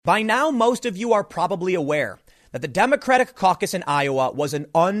By now, most of you are probably aware that the Democratic caucus in Iowa was an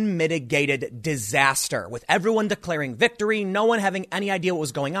unmitigated disaster, with everyone declaring victory, no one having any idea what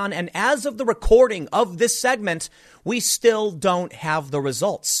was going on. And as of the recording of this segment, we still don't have the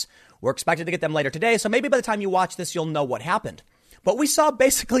results. We're expected to get them later today, so maybe by the time you watch this, you'll know what happened. But we saw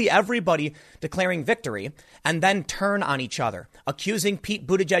basically everybody declaring victory and then turn on each other, accusing Pete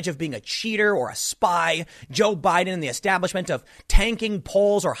Buttigieg of being a cheater or a spy, Joe Biden and the establishment of tanking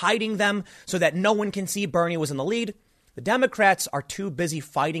polls or hiding them so that no one can see Bernie was in the lead. The Democrats are too busy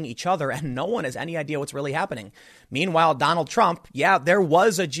fighting each other and no one has any idea what's really happening. Meanwhile, Donald Trump, there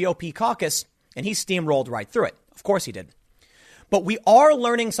was a GOP caucus and he steamrolled right through it. Of course he did. But we are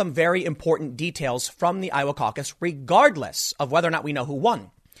learning some very important details from the Iowa caucus, regardless of whether or not we know who won.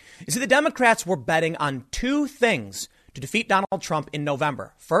 You see, the Democrats were betting on two things to defeat Donald Trump in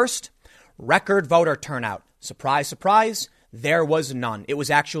November. First, record voter turnout. Surprise, surprise, there was none. It was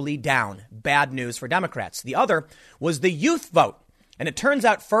actually down. Bad news for Democrats. The other was the youth vote. And it turns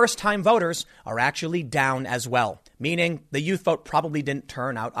out first-time voters are actually down as well, meaning the youth vote probably didn't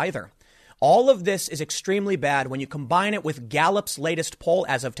turn out either. All of this is extremely bad when you combine it with Gallup's latest poll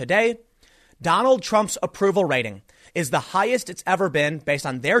as of today. Donald Trump's approval rating is the highest it's ever been based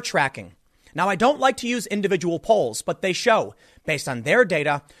on their tracking. Now, I don't like to use individual polls, but they show, based on their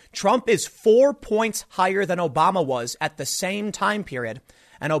data, Trump is 4 points higher than Obama was at the same time period,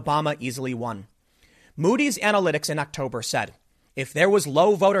 and Obama easily won. Moody's Analytics in October said, if there was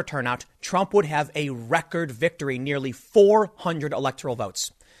low voter turnout, Trump would have a record victory, nearly 400 electoral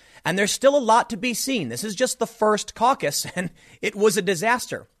votes. And there's still a lot to be seen. This is just the first caucus, and it was a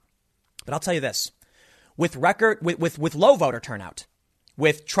disaster. But I'll tell you this, with low voter turnout,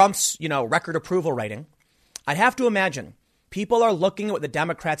 with Trump's, record approval rating, I'd have to imagine people are looking at what the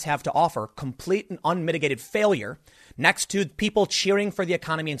Democrats have to offer, complete and unmitigated failure, next to people cheering for the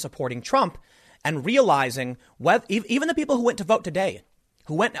economy and supporting Trump, and realizing even the people who went to vote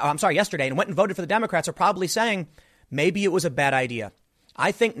yesterday and went and voted for the Democrats are probably saying maybe it was a bad idea.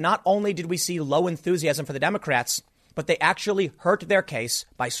 I think not only did we see low enthusiasm for the Democrats, but they actually hurt their case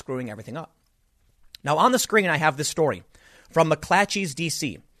by screwing everything up. Now, on the screen, I have this story from McClatchy's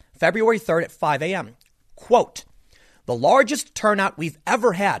D.C., February 3rd at 5 a.m. Quote, the largest turnout we've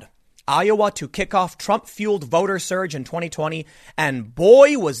ever had, Iowa to kick off Trump-fueled voter surge in 2020, and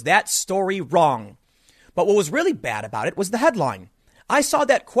boy, was that story wrong. But what was really bad about it was the headline. I saw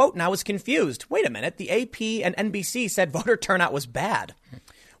that quote and I was confused. Wait a minute. The AP and NBC said voter turnout was bad.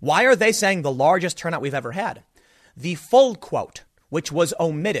 Why are they saying the largest turnout we've ever had? The full quote, which was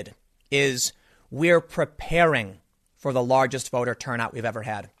omitted, is we're preparing for the largest voter turnout we've ever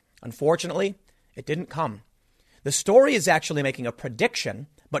had. Unfortunately, it didn't come. The story is actually making a prediction,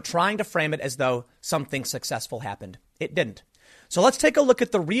 but trying to frame it as though something successful happened. It didn't. So let's take a look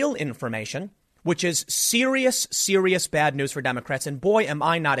at the real information, which is serious, serious bad news for Democrats. And boy, am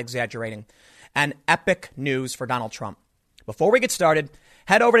I not exaggerating. And epic news for Donald Trump. Before we get started,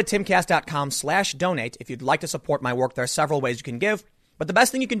 head over to timcast.com/donate. If you'd like to support my work, there are several ways you can give. But the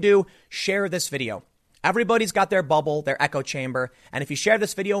best thing you can do, share this video. Everybody's got their bubble, their echo chamber. And if you share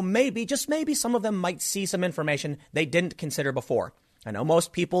this video, maybe, just maybe, some of them might see some information they didn't consider before. I know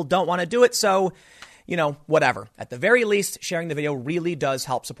most people don't want to do it, so whatever. At the very least, sharing the video really does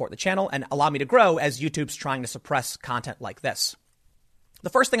help support the channel and allow me to grow as YouTube's trying to suppress content like this. The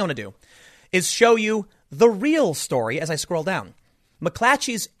first thing I want to do is show you the real story as I scroll down.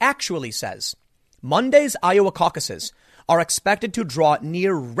 McClatchy's actually says Monday's Iowa caucuses are expected to draw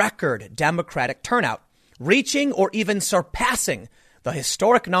near record Democratic turnout, reaching or even surpassing the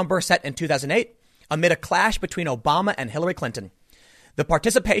historic number set in 2008 amid a clash between Obama and Hillary Clinton. The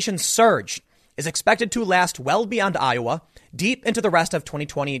participation surge is expected to last well beyond Iowa, deep into the rest of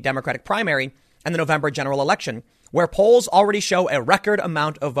 2020 Democratic primary and the November general election, where polls already show a record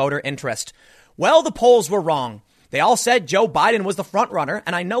amount of voter interest. Well, the polls were wrong. They all said Joe Biden was the front runner,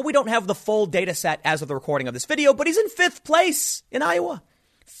 and I know we don't have the full data set as of the recording of this video, but he's in 5th place in Iowa.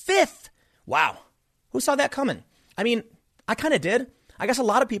 5th. Wow. Who saw that coming? I mean, I kind of did. I guess a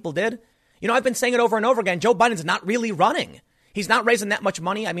lot of people did. I've been saying it over and over again. Joe Biden's not really running. He's not raising that much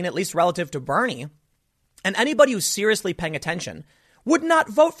money. I mean, at least relative to Bernie. And anybody who's seriously paying attention would not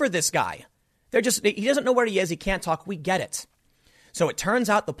vote for this guy. He doesn't know where he is. He can't talk. We get it. So it turns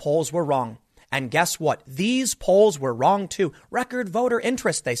out the polls were wrong. And guess what? These polls were wrong too. Record voter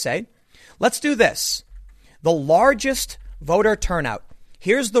interest, they say. Let's do this. The largest voter turnout.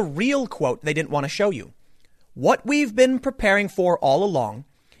 Here's the real quote they didn't want to show you. What we've been preparing for all along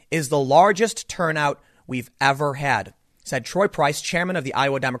is the largest turnout we've ever had, said Troy Price, chairman of the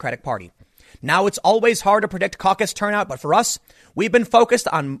Iowa Democratic Party. Now, it's always hard to predict caucus turnout, but for us, we've been focused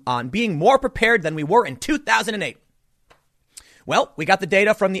on being more prepared than we were in 2008. Well, we got the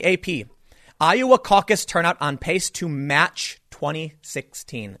data from the AP. Iowa caucus turnout on pace to match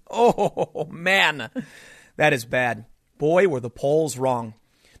 2016. Oh, man, that is bad. Boy, were the polls wrong.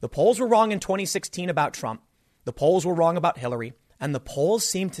 The polls were wrong in 2016 about Trump. The polls were wrong about Hillary. And the polls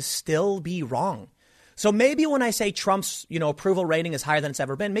seem to still be wrong. So maybe when I say Trump's, approval rating is higher than it's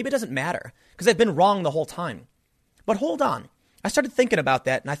ever been, maybe it doesn't matter because they've been wrong the whole time. But hold on. I started thinking about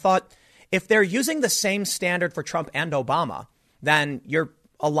that and I thought if they're using the same standard for Trump and Obama, then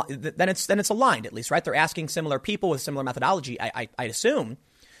it's aligned at least, right? They're asking similar people with similar methodology, I assume.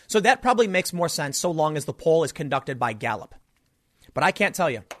 So that probably makes more sense so long as the poll is conducted by Gallup. But I can't tell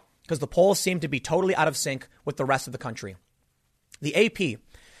you because the polls seem to be totally out of sync with the rest of the country. The AP,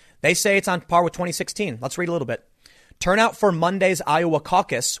 they say it's on par with 2016. Let's read a little bit. Turnout for Monday's Iowa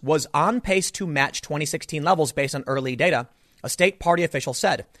caucus was on pace to match 2016 levels based on early data, a state party official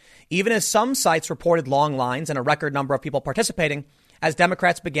said, even as some sites reported long lines and a record number of people participating as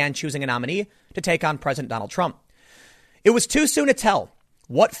Democrats began choosing a nominee to take on President Donald Trump. It was too soon to tell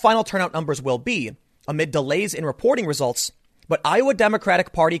what final turnout numbers will be amid delays in reporting results, but Iowa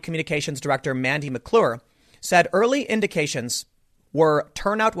Democratic Party Communications Director Mandy McClure said early indications were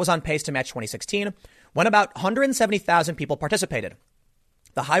turnout was on pace to match 2016 when about 170,000 people participated.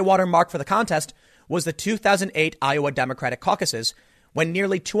 The high water mark for the contest was the 2008 Iowa Democratic caucuses when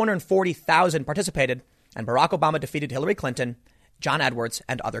nearly 240,000 participated and Barack Obama defeated Hillary Clinton, John Edwards,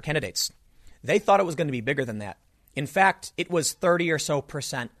 and other candidates. They thought it was going to be bigger than that. In fact, it was 30 or so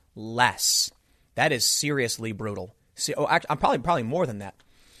percent less. That is seriously brutal. I'm probably more than that.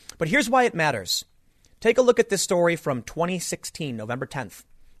 But here's why it matters. Take a look at this story from 2016, November 10th,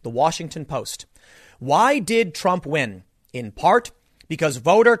 The Washington Post. Why did Trump win? In part, because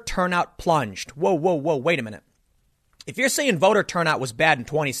voter turnout plunged. Whoa, wait a minute. If you're saying voter turnout was bad in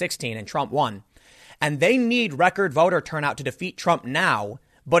 2016 and Trump won, and they need record voter turnout to defeat Trump now,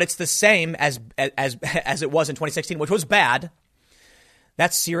 but it's the same as it was in 2016, which was bad,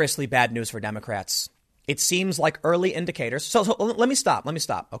 that's seriously bad news for Democrats. It seems like early indicators. So let me stop.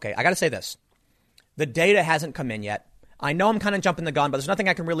 Okay, I got to say this. The data hasn't come in yet. I know I'm kind of jumping the gun, but there's nothing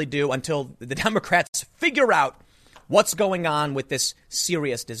I can really do until the Democrats figure out what's going on with this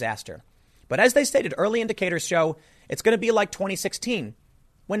serious disaster. But as they stated, early indicators show it's going to be like 2016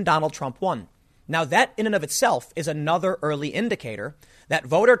 when Donald Trump won. Now, that in and of itself is another early indicator that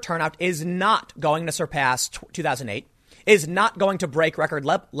voter turnout is not going to surpass 2008, is not going to break record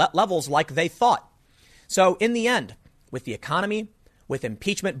levels like they thought. So in the end, with the economy, with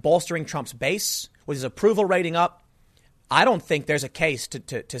impeachment bolstering Trump's base, with his approval rating up, I don't think there's a case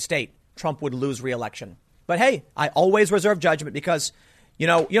to state Trump would lose re-election. But hey, I always reserve judgment because, you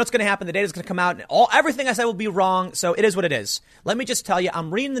know what's going to happen. The data's going to come out and everything I say will be wrong. So it is what it is. Let me just tell you,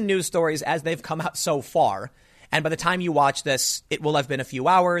 I'm reading the news stories as they've come out so far. And by the time you watch this, it will have been a few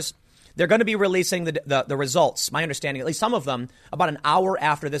hours. They're going to be releasing the results, my understanding, at least some of them, about an hour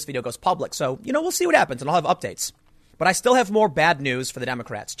after this video goes public. So, we'll see what happens and I'll have updates. But I still have more bad news for the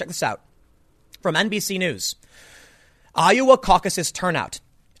Democrats. Check this out. From NBC News. Iowa caucuses turnout.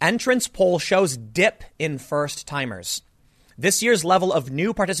 Entrance poll shows dip in first timers. This year's level of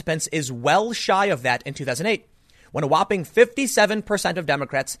new participants is well shy of that in 2008, when a whopping 57% of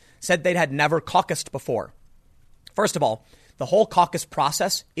Democrats said they'd had never caucused before. First of all, the whole caucus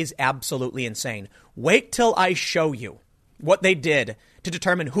process is absolutely insane. Wait till I show you what they did to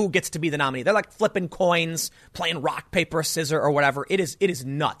determine who gets to be the nominee. They're like flipping coins, playing rock, paper, scissors, or whatever. It is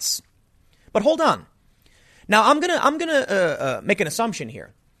nuts. But hold on. Now I'm gonna make an assumption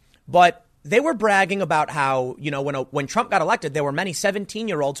here, but they were bragging about how when Trump got elected, there were many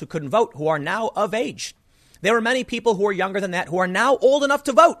 17-year-olds who couldn't vote who are now of age. There were many people who are younger than that who are now old enough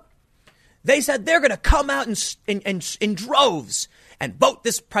to vote. They said they're going to come out in droves and vote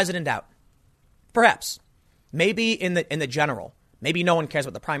this president out. Perhaps, maybe in the general, maybe no one cares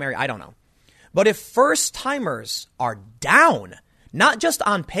about the primary. I don't know. But if first timers are down, not just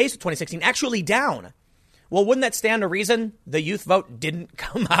on pace with 2016, actually down, well, wouldn't that stand to reason the youth vote didn't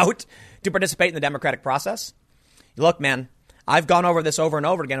come out to participate in the democratic process? Look, man, I've gone over this over and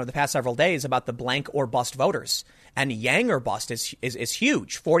over again over the past several days about the blank or bust voters. And Yang or bust is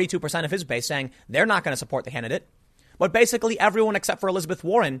huge. 42% of his base saying they're not going to support the candidate. But basically everyone except for Elizabeth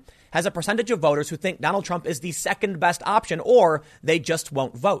Warren has a percentage of voters who think Donald Trump is the second best option or they just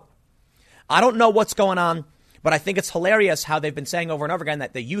won't vote. I don't know what's going on, but I think it's hilarious how they've been saying over and over again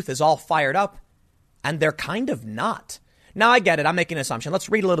that the youth is all fired up. And they're kind of not. Now, I get it. I'm making an assumption. Let's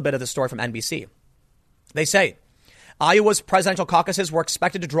read a little bit of the story from NBC. They say Iowa's presidential caucuses were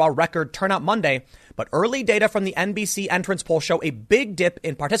expected to draw record turnout Monday, but early data from the NBC entrance poll show a big dip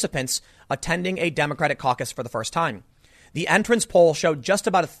in participants attending a Democratic caucus for the first time. The entrance poll showed just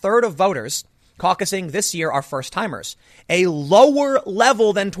about a third of voters caucusing this year are first-timers, a lower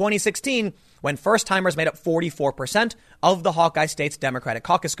level than 2016, when first-timers made up 44% of the Hawkeye State's Democratic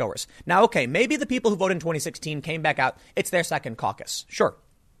caucus goers. Now, okay, maybe the people who voted in 2016 came back out. It's their second caucus. Sure,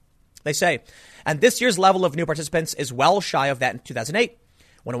 they say. And this year's level of new participants is well shy of that in 2008,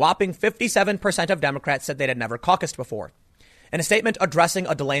 when a whopping 57% of Democrats said they had never caucused before. In a statement addressing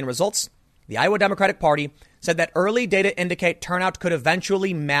a delay in results, the Iowa Democratic Party said that early data indicate turnout could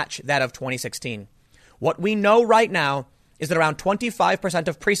eventually match that of 2016. What we know right now is that around 25%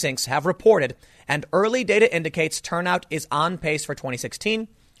 of precincts have reported, and early data indicates turnout is on pace for 2016,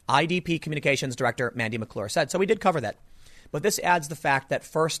 IDP Communications Director Mandy McClure said. So we did cover that. But this adds the fact that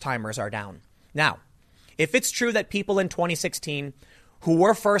first-timers are down. Now, if it's true that people in 2016 who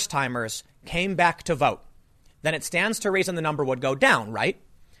were first-timers came back to vote, then it stands to reason the number would go down, right?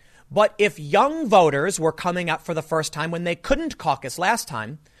 But if young voters were coming out for the first time when they couldn't caucus last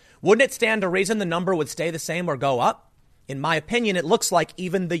time, wouldn't it stand to reason the number would stay the same or go up? In my opinion, it looks like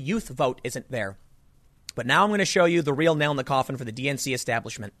even the youth vote isn't there. But now I'm going to show you the real nail in the coffin for the DNC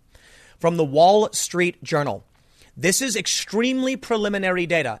establishment. From the Wall Street Journal. This is extremely preliminary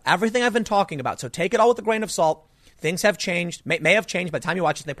data. Everything I've been talking about. So take it all with a grain of salt. Things have changed, may have changed by the time you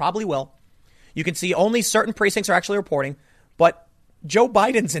watch it. They probably will. You can see only certain precincts are actually reporting. But Joe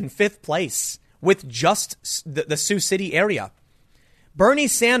Biden's in fifth place with just the Sioux City area. Bernie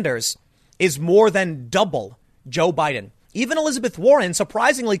Sanders is more than double Joe Biden. Even Elizabeth Warren,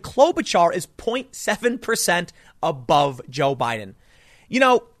 surprisingly, Klobuchar is 0.7% above Joe Biden. You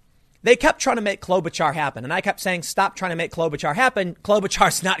know, they kept trying to make Klobuchar happen. And I kept saying, stop trying to make Klobuchar happen.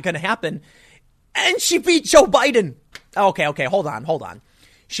 Klobuchar's not going to happen. And she beat Joe Biden. Okay, hold on.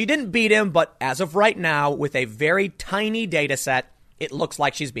 She didn't beat him, but as of right now, with a very tiny data set, it looks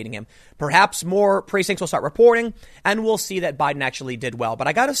like she's beating him. Perhaps more precincts will start reporting, and we'll see that Biden actually did well. But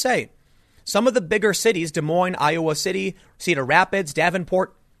I got to say, some of the bigger cities, Des Moines, Iowa City, Cedar Rapids,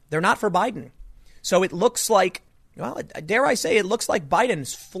 Davenport, they're not for Biden. So it looks like, well, dare I say, it looks like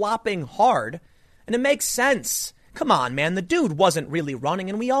Biden's flopping hard. And it makes sense. Come on, man. The dude wasn't really running,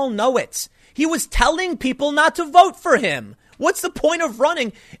 and we all know it. He was telling people not to vote for him. What's the point of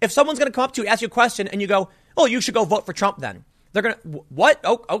running if someone's going to come up to you, ask you a question, and you go, oh, you should go vote for Trump then? They're going to, what?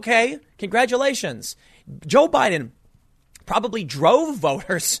 Oh, okay. Congratulations. Joe Biden probably drove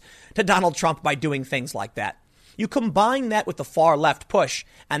voters to Donald Trump by doing things like that. You combine that with the far left push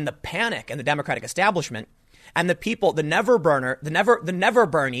and the panic in the Democratic establishment and the people, the never burners,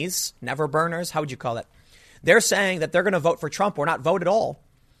 how would you call that? They're saying that they're going to vote for Trump or not vote at all.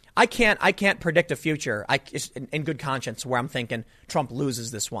 I can't predict a future in good conscience where I'm thinking Trump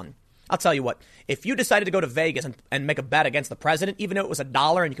loses this one. I'll tell you what, if you decided to go to Vegas and make a bet against the president, even though it was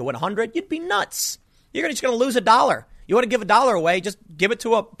 $1 and you could win 100, you'd be nuts. You're just going to lose $1. You want to give $1 away, just give it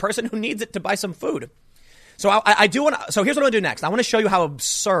to a person who needs it to buy some food. So I do want to. So here's what I'm going to do next. I want to show you how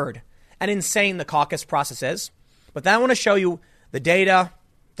absurd and insane the caucus process is. But then I want to show you the data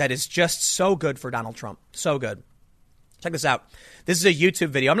that is just so good for Donald Trump. So good. Check this out. This is a YouTube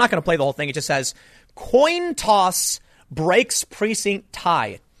video. I'm not going to play the whole thing. It just says coin toss breaks precinct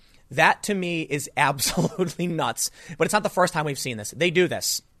tie. That to me is absolutely nuts. But it's not the first time we've seen this. They do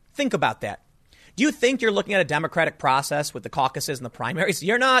this. Think about that. Do you think you're looking at a democratic process with the caucuses and the primaries?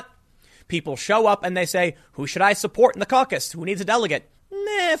 You're not. People show up and they say, who should I support in the caucus? Who needs a delegate?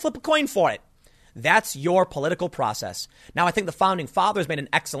 Flip a coin for it. That's your political process. Now, I think the founding fathers made an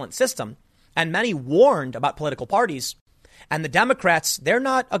excellent system, and many warned about political parties. And the Democrats, they're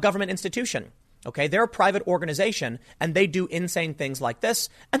not a government institution. OK, they're a private organization, and they do insane things like this.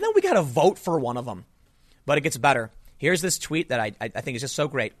 And then we got to vote for one of them. But it gets better. Here's this tweet that I think is just so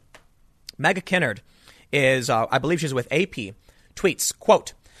great. Megha Kinnard is, I believe she's with AP, tweets,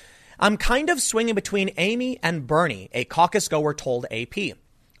 quote, I'm kind of swinging between Amy and Bernie, a caucus goer told AP.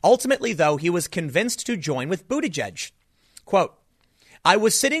 Ultimately, though, he was convinced to join with Buttigieg. Quote, I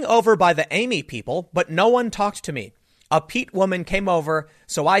was sitting over by the Amy people, but no one talked to me. A Pete woman came over,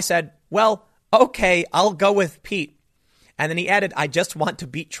 so I said, well, okay, I'll go with Pete. And then he added, I just want to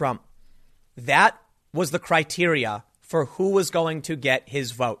beat Trump. That was the criteria for who was going to get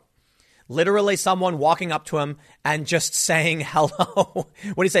his vote. Literally someone walking up to him and just saying hello.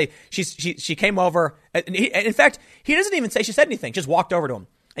 What do you say? She came over. In fact, he doesn't even say she said anything. Just walked over to him.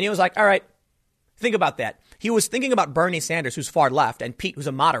 And he was like, all right, think about that. He was thinking about Bernie Sanders, who's far left, and Pete, who's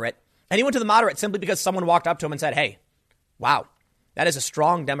a moderate. And he went to the moderate simply because someone walked up to him and said, hey, wow, that is a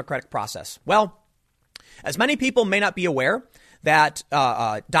strong democratic process. Well, As many people may not be aware that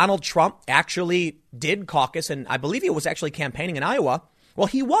Donald Trump actually did caucus, and I believe he was actually campaigning in Iowa. Well,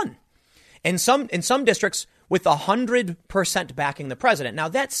 he won in some districts with 100% backing the president. Now,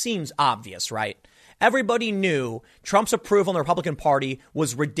 that seems obvious, right? Everybody knew Trump's approval in the Republican Party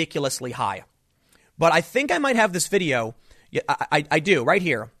was ridiculously high. But I think I might have this video. I do right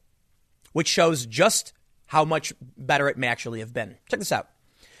here, which shows just how much better it may actually have been. Check this out.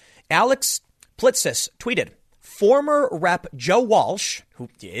 Alex Plitzis tweeted, former Rep. Joe Walsh, who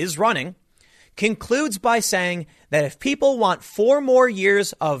is running, concludes by saying that if people want 4 more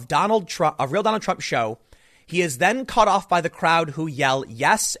years of real Donald Trump show, he is then cut off by the crowd who yell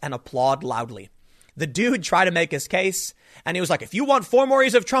yes and applaud loudly. The dude tried to make his case, and he was like, if you want 4 more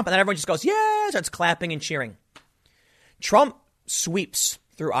years of Trump, and then everyone just goes, yeah, starts clapping and cheering. Trump sweeps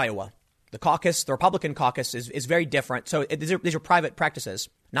through Iowa. The caucus, the Republican caucus, is very different. So these are private practices,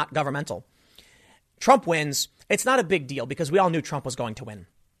 not governmental. Trump wins. It's not a big deal because we all knew Trump was going to win.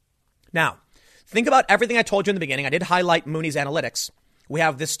 Now, think about everything I told you in the beginning. I did highlight Mooney's analytics. We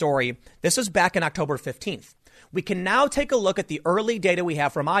have this story. This is back in October 15th. We can now take a look at the early data we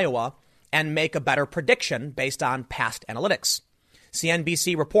have from Iowa and make a better prediction based on past analytics.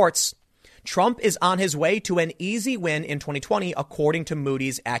 CNBC reports Trump is on his way to an easy win in 2020, according to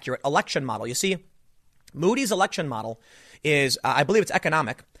Moody's accurate election model. You see, Moody's election model is, I believe it's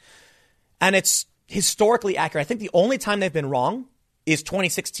economic, and it's historically accurate. I think the only time they've been wrong is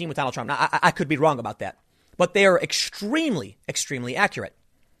 2016 with Donald Trump. Now, I could be wrong about that, but they are extremely, extremely accurate.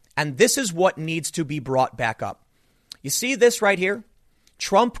 And this is what needs to be brought back up. You see this right here?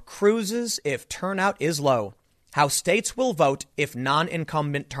 Trump cruises if turnout is low. How states will vote if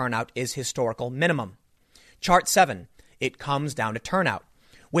non-incumbent turnout is historical minimum. Chart 7. It comes down to turnout.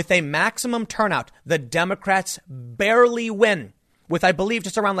 With a maximum turnout, the Democrats barely win with, I believe,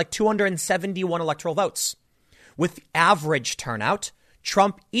 just around like 271 electoral votes. With average turnout,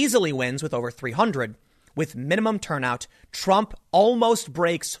 Trump easily wins with over 300. With minimum turnout, Trump almost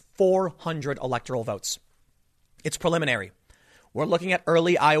breaks 400 electoral votes. It's preliminary. We're looking at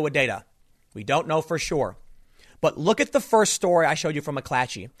early Iowa data. We don't know for sure. But look at the first story I showed you from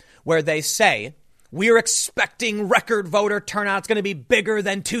McClatchy, where they say we're expecting record voter turnout. It's going to be bigger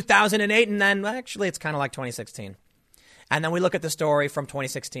than 2008. And then actually, it's kind of like 2016. And then we look at the story from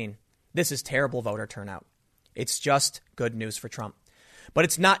 2016. This is terrible voter turnout. It's just good news for Trump. But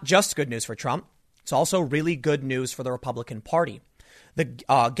it's not just good news for Trump. It's also really good news for the Republican Party. The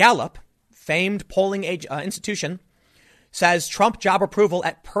Gallup, famed polling institution, says Trump job approval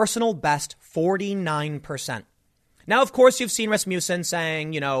at personal best 49%. Now, of course, you've seen Rasmussen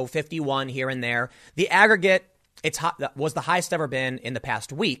saying, 51 here and there. The aggregate, was the highest ever been in the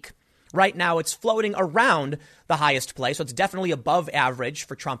past week. Right now, it's floating around the highest place, so it's definitely above average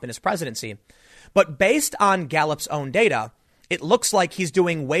for Trump in his presidency. But based on Gallup's own data, it looks like he's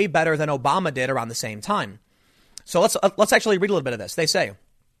doing way better than Obama did around the same time. So let's actually read a little bit of this. They say,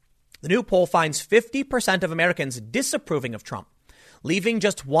 the new poll finds 50% of Americans disapproving of Trump, leaving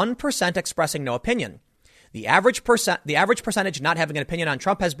just 1% expressing no opinion. The average percentage not having an opinion on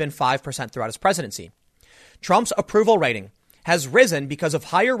Trump has been 5% throughout his presidency. Trump's approval rating has risen because of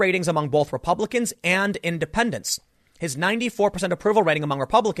higher ratings among both Republicans and independents. His 94% approval rating among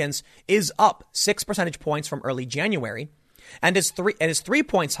Republicans is up 6 percentage points from early January and is 3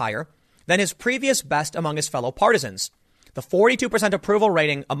 points higher than his previous best among his fellow partisans. The 42% approval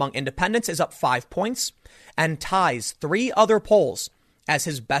rating among independents is up 5 points and ties 3 other polls as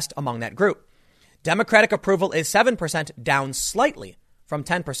his best among that group. Democratic approval is 7%, down slightly from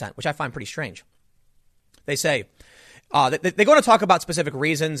 10%, which I find pretty strange. They say they're going to talk about specific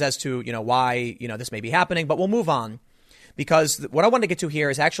reasons as to, why, this may be happening, but we'll move on because what I want to get to here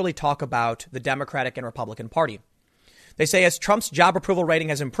is actually talk about the Democratic and Republican Party. They say as Trump's job approval rating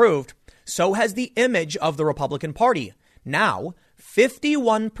has improved, so has the image of the Republican Party. Now,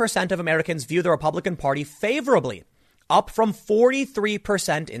 51% of Americans view the Republican Party favorably, up from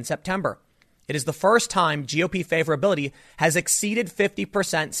 43% in September. It is the first time GOP favorability has exceeded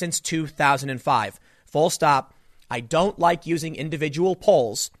 50% since 2005. Full stop. I don't like using individual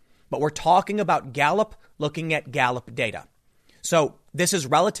polls, but we're talking about Gallup looking at Gallup data. So this is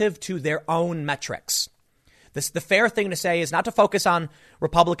relative to their own metrics. The fair thing to say is not to focus on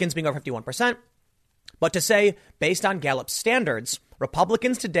Republicans being over 51%, but to say, based on Gallup standards,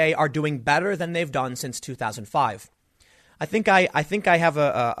 Republicans today are doing better than they've done since 2005. I think I have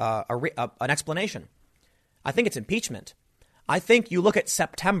an explanation. I think it's impeachment. I think you look at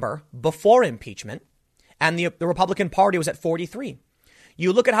September before impeachment, and the Republican Party was at 43.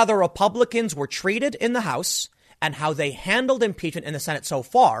 You look at how the Republicans were treated in the House and how they handled impeachment in the Senate so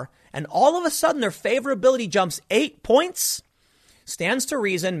far, and all of a sudden their favorability jumps 8 points, stands to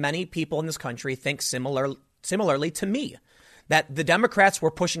reason many people in this country think similarly to me, that the Democrats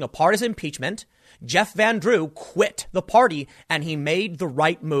were pushing a partisan impeachment. Jeff Van Drew quit the party and he made the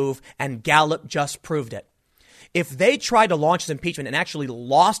right move, and Gallup just proved it. If they tried to launch this impeachment and actually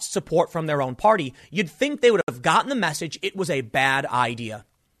lost support from their own party, you'd think they would have gotten the message it was a bad idea.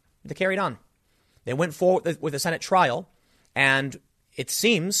 They carried on. They went forward with a Senate trial, and it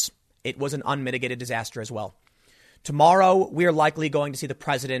seems it was an unmitigated disaster as well. Tomorrow, we're likely going to see the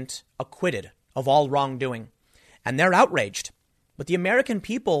president acquitted of all wrongdoing, and they're outraged. But the American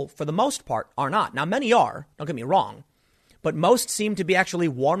people, for the most part, are not. Now, many are, don't get me wrong, but most seem to be actually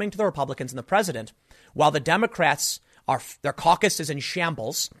warming to the Republicans and the president, while the Democrats their caucus is in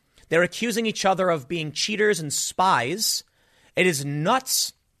shambles. They're accusing each other of being cheaters and spies. It is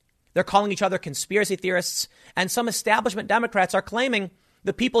nuts. They're calling each other conspiracy theorists. And some establishment Democrats are claiming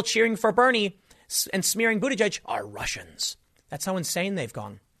the people cheering for Bernie and smearing Buttigieg are Russians. That's how insane they've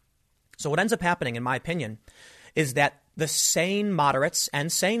gone. So what ends up happening, in my opinion, is that the sane moderates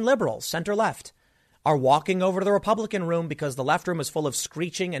and sane liberals, center left, are walking over to the Republican room because the left room is full of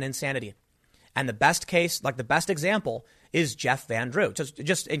screeching and insanity. And the best case, like the best example, is Jeff Van Drew.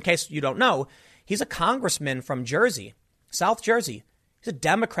 Just in case you don't know, he's a congressman from Jersey, South Jersey. He's a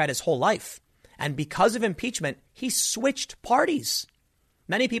Democrat his whole life. And because of impeachment, he switched parties.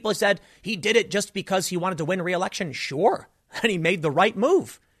 Many people said he did it just because he wanted to win re-election. Sure. And he made the right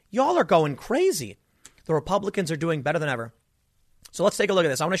move. Y'all are going crazy. The Republicans are doing better than ever. So let's take a look at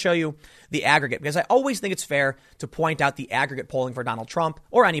this. I want to show you the aggregate, because I always think it's fair to point out the aggregate polling for Donald Trump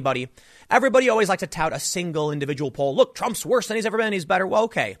or anybody. Everybody always likes to tout a single individual poll. Look, Trump's worse than he's ever been. He's better. Well,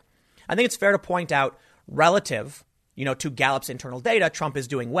 okay. I think it's fair to point out relative, to Gallup's internal data, Trump is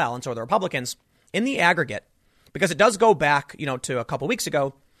doing well, and so are the Republicans. In the aggregate, because it does go back, to a couple weeks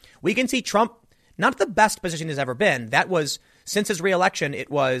ago, we can see Trump not the best position he's ever been. That was, since his reelection,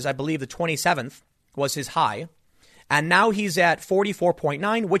 it was, I believe, the 27th was his high. And now he's at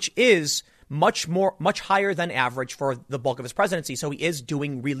 44.9, which is much higher than average for the bulk of his presidency. So he is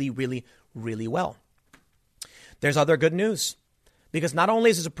doing really, really, really well. There's other good news, because not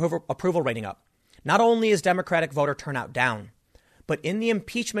only is his approval rating up, not only is Democratic voter turnout down, but in the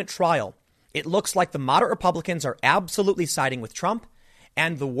impeachment trial, it looks like the moderate Republicans are absolutely siding with Trump.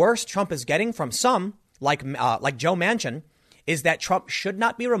 And the worst Trump is getting from some, like Joe Manchin, is that Trump should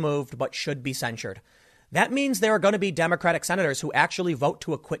not be removed, but should be censured. That means there are going to be Democratic senators who actually vote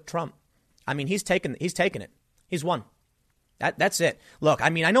to acquit Trump. I mean, he's taken it. He's won. That's it. Look, I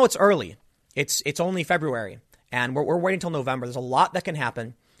mean, I know it's early. It's only February, and we're waiting until November. There's a lot that can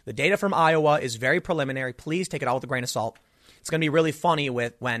happen. The data from Iowa is very preliminary. Please take it all with a grain of salt. It's going to be really funny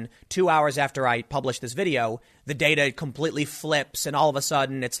when 2 hours after I publish this video, the data completely flips and all of a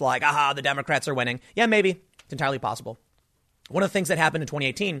sudden it's like, aha, the Democrats are winning. Yeah, maybe. It's entirely possible. One of the things that happened in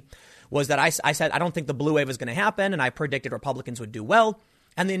 2018 was that I said I don't think the blue wave is going to happen, and I predicted Republicans would do well.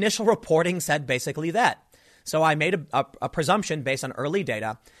 And the initial reporting said basically that. So I made a presumption based on early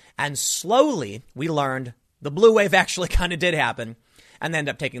data, and slowly we learned the blue wave actually kind of did happen, and they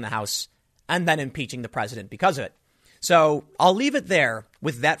ended up taking the House and then impeaching the president because of it. So I'll leave it there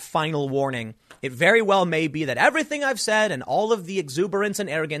with that final warning. It very well may be that everything I've said and all of the exuberance and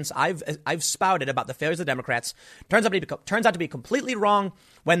arrogance I've spouted about the failures of the Democrats turns out to be completely wrong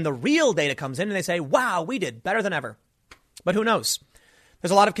when the real data comes in and they say, wow, we did better than ever. But who knows?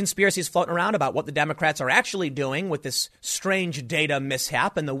 There's a lot of conspiracies floating around about what the Democrats are actually doing with this strange data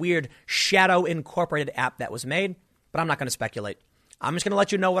mishap and the weird Shadow Incorporated app that was made. But I'm not going to speculate. I'm just going to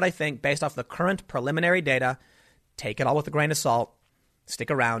let you know what I think based off the current preliminary data. Take it all with a grain of salt.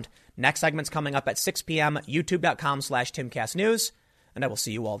 Stick around. Next segment's coming up at 6 p.m. youtube.com/TimCastNews, and I will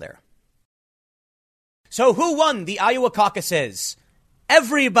see you all there. So who won the Iowa caucuses?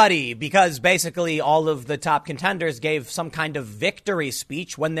 Everybody, because basically all of the top contenders gave some kind of victory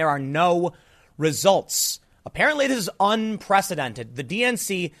speech when there are no results. Apparently this is unprecedented. The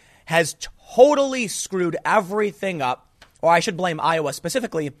DNC has totally screwed everything up, or I should blame Iowa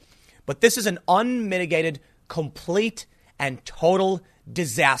specifically, but this is an unmitigated, complete and total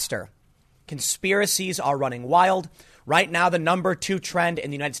disaster. Conspiracies are running wild. Right now, the number 2 trend in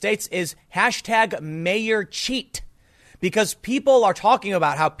the United States is #MayorCheat, because people are talking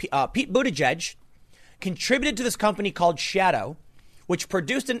about how Pete Buttigieg contributed to this company called Shadow, which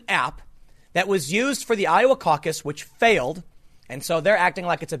produced an app that was used for the Iowa caucus, which failed. And so they're acting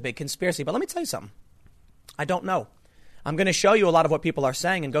like it's a big conspiracy. But let me tell you something. I don't know. I'm going to show you a lot of what people are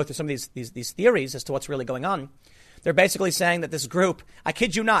saying and go through some of these theories as to what's really going on. They're basically saying that this group, I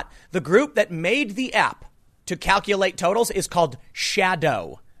kid you not, the group that made the app to calculate totals is called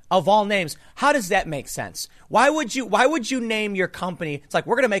Shadow. Of all names, how does that make sense? Why would you name your company? It's like,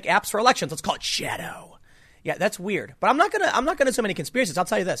 we're going to make apps for elections. Let's call it Shadow. Yeah, that's weird. But I'm not going to assume any conspiracies. I'll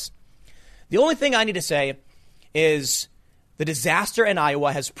tell you this. The only thing I need to say is the disaster in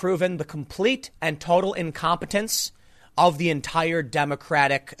Iowa has proven the complete and total incompetence of the entire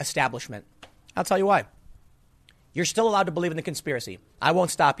Democratic establishment. I'll tell you why. You're still allowed to believe in the conspiracy. I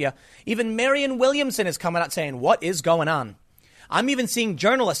won't stop you. Even Marianne Williamson is coming out saying, what is going on? I'm even seeing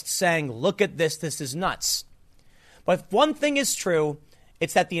journalists saying, look at this. This is nuts. But if one thing is true,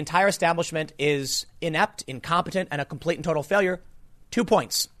 it's that the entire establishment is inept, incompetent, and a complete and total failure. 2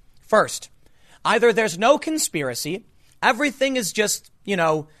 points. First, either there's no conspiracy, everything is just,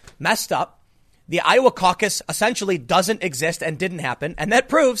 messed up. The Iowa caucus essentially doesn't exist and didn't happen. And that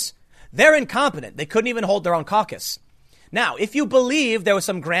proves they're incompetent. They couldn't even hold their own caucus. Now, if you believe there was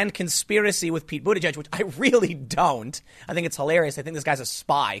some grand conspiracy with Pete Buttigieg, which I really don't, I think it's hilarious. I think this guy's a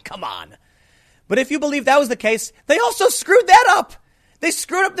spy. Come on. But if you believe that was the case, they also screwed that up. They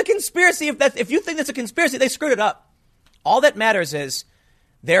screwed up the conspiracy. If you think that's a conspiracy, they screwed it up. All that matters is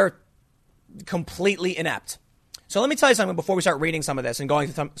they're completely inept. So let me tell you something before we start reading some of this and going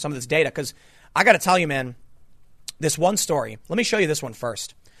through some of this data, because I got to tell you, man, this one story. Let me show you this one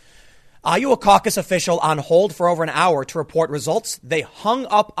first. Iowa caucus official on hold for over an hour to report results. They hung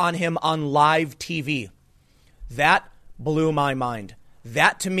up on him on live TV. That blew my mind.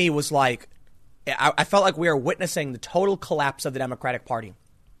 That to me was like, I felt like we were witnessing the total collapse of the Democratic Party.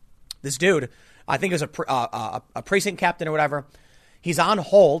 This dude, I think it was a precinct captain or whatever. He's on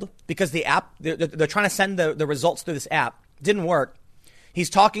hold because the app, they're trying to send the results through this app. Didn't work. He's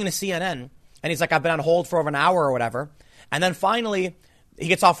talking to CNN and he's like, I've been on hold for over an hour or whatever. And then finally he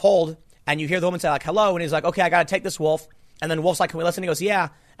gets off hold. And you hear the woman say, like, hello. And he's like, okay, I got to take this, Wolf. And then Wolf's like, can we listen? He goes, yeah.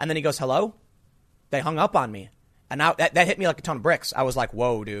 And then he goes, hello? They hung up on me. And now that hit me like a ton of bricks. I was like,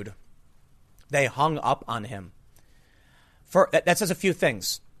 whoa, dude. They hung up on him. That says a few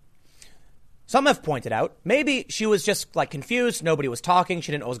things. Some have pointed out, maybe she was just like confused. Nobody was talking.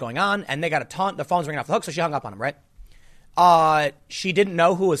 She didn't know what was going on. And they got a taunt. The phone's ringing off the hook. So she hung up on him, right? She didn't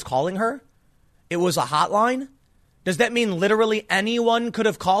know who was calling her. It was a hotline. Does that mean literally anyone could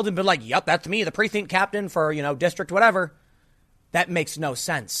have called and been like, yep, that's me, the precinct captain for, district, whatever? That makes no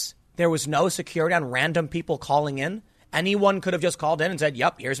sense. There was no security on random people calling in. Anyone could have just called in and said,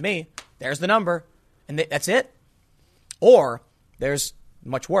 yep, here's me. There's the number. And that's it. Or there's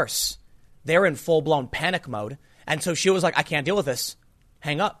much worse. They're in full blown panic mode. And so she was like, I can't deal with this.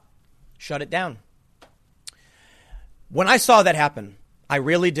 Hang up. Shut it down. When I saw that happen, I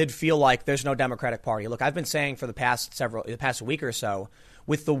really did feel like there's no Democratic Party. Look, I've been saying for the past week or so,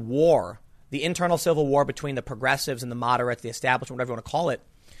 with the war, the internal civil war between the progressives and the moderates, the establishment, whatever you want to call it,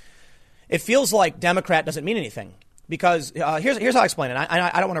 it feels like Democrat doesn't mean anything. Because here's how I explain it.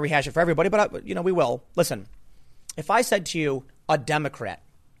 I don't want to rehash it for everybody, but we will. Listen, if I said to you, a Democrat,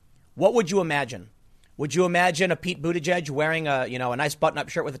 what would you imagine? Would you imagine a Pete Buttigieg wearing a nice button-up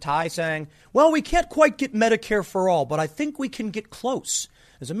shirt with a tie saying, well, we can't quite get Medicare for all, but I think we can get close.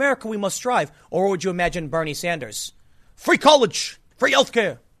 As America, we must strive. Or would you imagine Bernie Sanders? Free college, free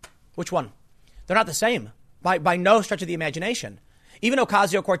healthcare. Which one? They're not the same by no stretch of the imagination. Even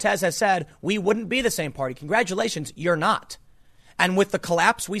Ocasio-Cortez has said, we wouldn't be the same party. Congratulations, you're not. And with the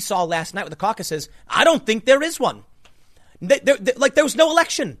collapse we saw last night with the caucuses, I don't think there is one. There was no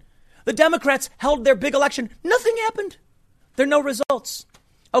election. The Democrats held their big election. Nothing happened. There are no results.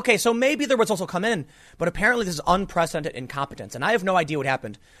 Okay, so maybe the results will come in, but apparently this is unprecedented incompetence. And I have no idea what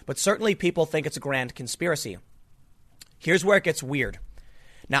happened, but certainly people think it's a grand conspiracy. Here's where it gets weird.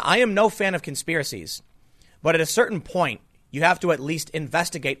 Now, I am no fan of conspiracies, but at a certain point, you have to at least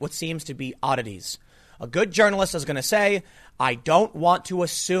investigate what seems to be oddities. A good journalist is going to say, I don't want to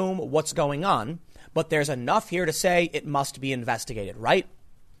assume what's going on, but there's enough here to say it must be investigated, right?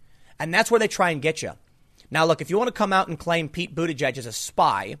 And that's where they try and get you. Now, look, if you want to come out and claim Pete Buttigieg is a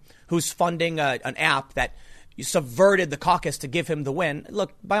spy who's funding an app that subverted the caucus to give him the win,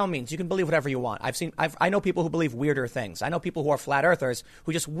 look, by all means, you can believe whatever you want. I know people who believe weirder things. I know people who are flat earthers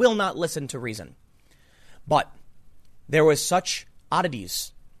who just will not listen to reason. But there was such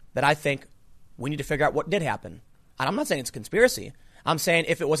oddities that I think we need to figure out what did happen. And I'm not saying it's a conspiracy. I'm saying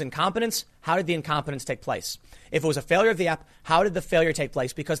if it was incompetence, how did the incompetence take place? If it was a failure of the app, how did the failure take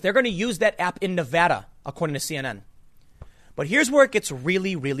place? Because they're going to use that app in Nevada, according to CNN. But here's where it gets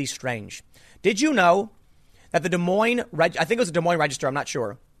really, really strange. Did you know that the Des Moines, I think it was a Des Moines Register, I'm not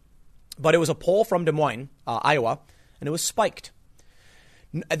sure, but it was a poll from Des Moines, Iowa, and it was spiked.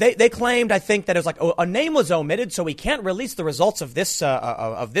 They claimed, I think, that it was like a name was omitted, so we can't release the results of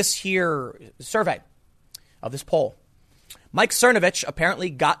this here survey. of this poll. Mike Cernovich apparently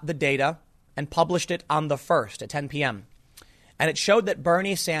got the data and published it on the 1st at 10 p.m. And it showed that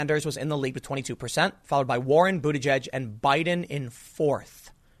Bernie Sanders was in the lead with 22%, followed by Warren, Buttigieg, and Biden in 4th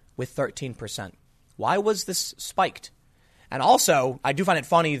with 13%. Why was this spiked? And also, I do find it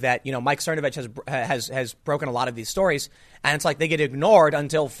funny that, Mike Cernovich has broken a lot of these stories, and it's like they get ignored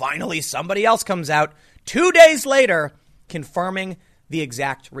until finally somebody else comes out 2 days later confirming the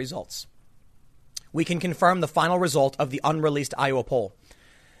exact results. We can confirm the final result of the unreleased Iowa poll.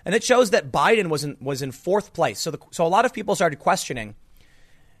 And it shows that Biden was in 4th place. So a lot of people started questioning,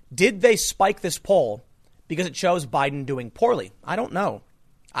 did they spike this poll because it shows Biden doing poorly? I don't know.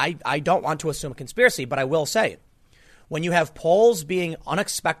 I don't want to assume a conspiracy, but I will say, when you have polls being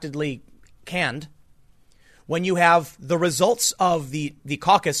unexpectedly canned, when you have the results of the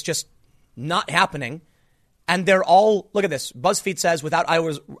caucus just not happening, and they're all, look at this, BuzzFeed says without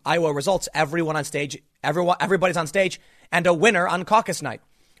Iowa results, everybody's on stage and a winner on caucus night.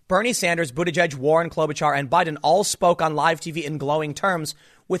 Bernie Sanders, Buttigieg, Warren, Klobuchar, and Biden all spoke on live TV in glowing terms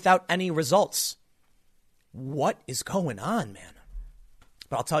without any results. What is going on, man?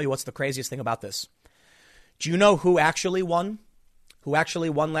 But I'll tell you what's the craziest thing about this. Do you know who actually won? Who actually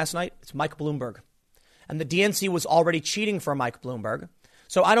won last night? It's Mike Bloomberg. And the DNC was already cheating for Mike Bloomberg.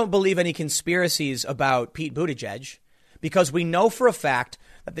 So I don't believe any conspiracies about Pete Buttigieg, because we know for a fact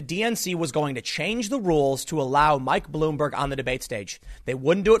that the DNC was going to change the rules to allow Mike Bloomberg on the debate stage. They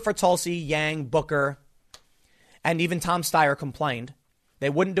wouldn't do it for Tulsi, Yang, Booker, and even Tom Steyer complained. They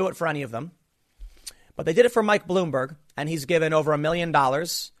wouldn't do it for any of them. But they did it for Mike Bloomberg, and he's given over $1 million,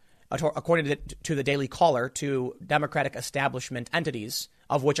 according to the Daily Caller, to Democratic establishment entities,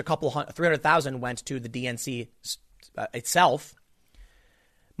 of which 300,000 went to the DNC itself.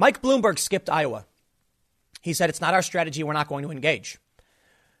 Mike Bloomberg skipped Iowa. He said, it's not our strategy. We're not going to engage.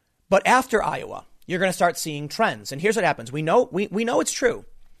 But after Iowa, you're going to start seeing trends. And here's what happens. We know it's true.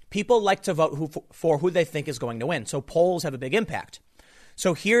 People like to vote for who they think is going to win. So polls have a big impact.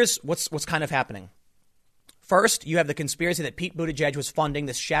 So here's what's kind of happening. First, you have the conspiracy that Pete Buttigieg was funding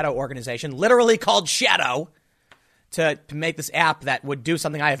this shadow organization, literally called Shadow, to make this app that would do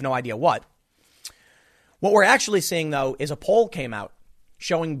something I have no idea what. What we're actually seeing, though, is a poll came out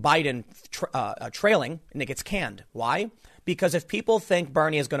showing Biden trailing, and it gets canned. Why? Because if people think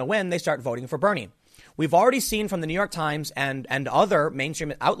Bernie is going to win, they start voting for Bernie. We've already seen from the New York Times and other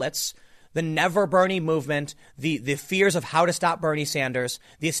mainstream outlets the Never Bernie movement, the fears of how to stop Bernie Sanders.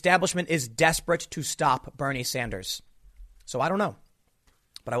 The establishment is desperate to stop Bernie Sanders. So I don't know.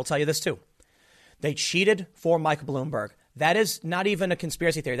 But I will tell you this, too. They cheated for Mike Bloomberg. That is not even a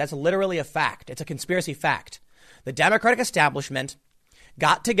conspiracy theory. That's literally a fact. It's a conspiracy fact. The Democratic establishment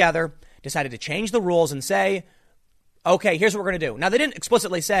got together, decided to change the rules and say, OK, here's what we're going to do. Now, they didn't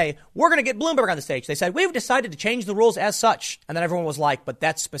explicitly say, we're going to get Bloomberg on the stage. They said, we've decided to change the rules as such. And then everyone was like, but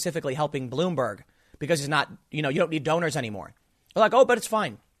that's specifically helping Bloomberg because he's not, you don't need donors anymore. They're like, oh, but it's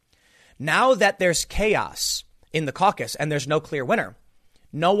fine. Now that there's chaos in the caucus and there's no clear winner,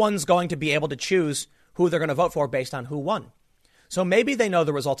 no one's going to be able to choose who they're going to vote for based on who won. So maybe they know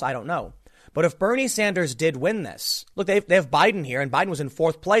the results. I don't know. But if Bernie Sanders did win this, look, they have Biden here, and Biden was in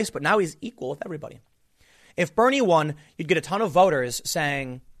 4th place, but now he's equal with everybody. If Bernie won, you'd get a ton of voters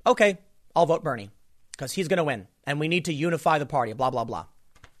saying, OK, I'll vote Bernie because he's going to win and we need to unify the party, blah, blah, blah.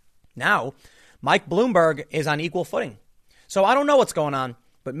 Now, Mike Bloomberg is on equal footing. So I don't know what's going on.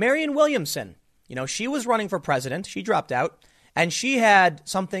 But Marianne Williamson, she was running for president. She dropped out and she had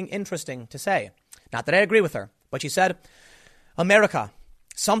something interesting to say. Not that I agree with her, but she said, America,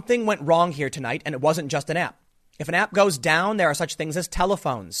 something went wrong here tonight, and it wasn't just an app. If an app goes down, there are such things as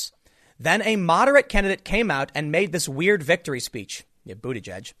telephones. Then a moderate candidate came out and made this weird victory speech,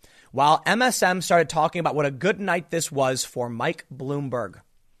 Buttigieg, while MSM started talking about what a good night this was for Mike Bloomberg.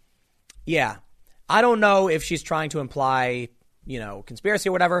 Yeah, I don't know if she's trying to imply, conspiracy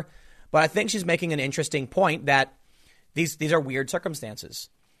or whatever, but I think she's making an interesting point that these are weird circumstances.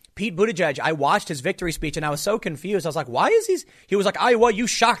 Pete Buttigieg, I watched his victory speech and I was so confused. I was like, why is he was like, Iowa, you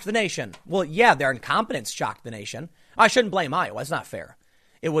shocked the nation. Well, yeah, their incompetence shocked the nation. I shouldn't blame Iowa. It's not fair.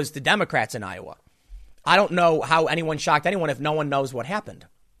 It was the Democrats in Iowa. I don't know how anyone shocked anyone if no one knows what happened.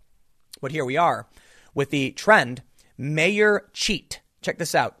 But here we are with the trend, Mayor Cheat. Check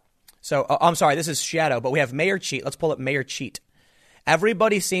this out. So I'm sorry, this is Shadow, but we have Mayor Cheat. Let's pull up Mayor Cheat.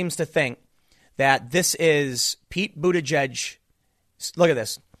 Everybody seems to think that this is Pete Buttigieg. Look at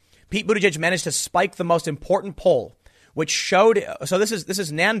this. Pete Buttigieg managed to spike the most important poll, which showed. So this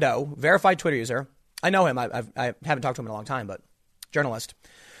is Nando, verified Twitter user. I know him. I haven't talked to him in a long time, but journalist.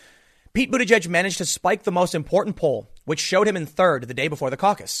 Pete Buttigieg managed to spike the most important poll, which showed him in 3rd the day before the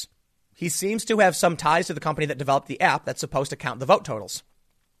caucus. He seems to have some ties to the company that developed the app that's supposed to count the vote totals.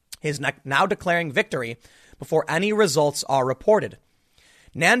 He is now declaring victory before any results are reported.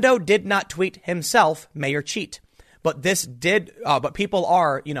 Nando did not tweet himself, Mayor Cheat, but people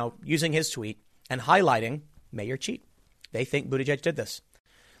are, using his tweet and highlighting Mayor Cheat. They think Buttigieg did this.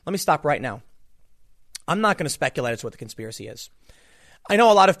 Let me stop right now. I'm not going to speculate as to what the conspiracy is. I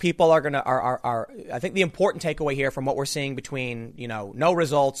know a lot of people I think the important takeaway here from what we're seeing between, no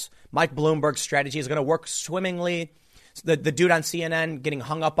results, Mike Bloomberg's strategy is going to work swimmingly. The dude on CNN getting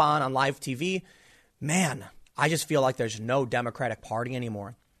hung up on live TV. Man, I just feel like there's no Democratic Party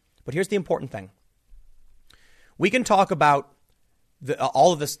anymore. But here's the important thing. We can talk about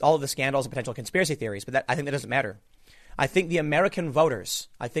all of the scandals and potential conspiracy theories, but I think that doesn't matter. I think the American voters,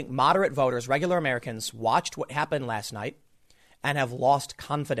 moderate voters, regular Americans watched what happened last night and have lost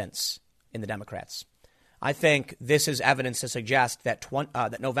confidence in the Democrats. I think this is evidence to suggest that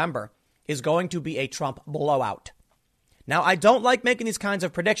November is going to be a Trump blowout. Now, I don't like making these kinds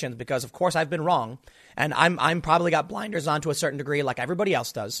of predictions because, of course, I've been wrong, and I'm probably got blinders on to a certain degree like everybody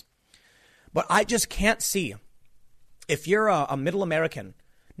else does. But I just can't see, if you're a middle American,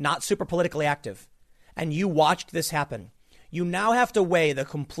 not super politically active, and you watched this happen, you now have to weigh the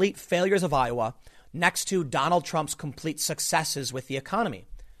complete failures of Iowa next to Donald Trump's complete successes with the economy.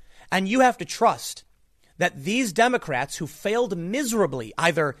 And you have to trust that these Democrats who failed miserably,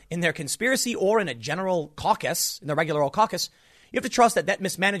 either in their conspiracy or in a general caucus, in the regular old caucus, you have to trust that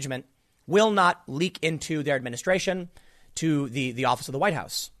mismanagement will not leak into their administration, to the office of the White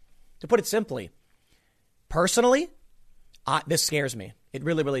House. To put it simply, personally, this scares me. It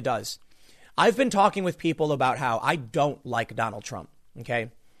really, really does. I've been talking with people about how I don't like Donald Trump. Okay.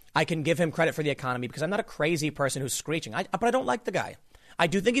 I can give him credit for the economy because I'm not a crazy person who's screeching. But I don't like the guy. I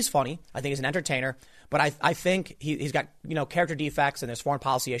do think he's funny. I think he's an entertainer. But I think he's got, character defects and there's foreign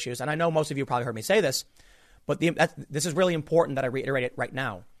policy issues. And I know most of you probably heard me say this. But this is really important that I reiterate it right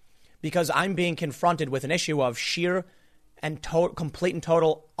now. Because I'm being confronted with an issue of sheer and complete and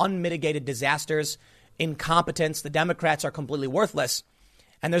total unmitigated disasters, incompetence. The Democrats are completely worthless.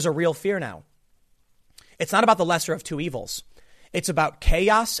 And there's a real fear now. It's not about the lesser of two evils. It's about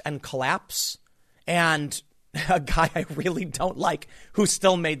chaos and collapse and a guy I really don't like who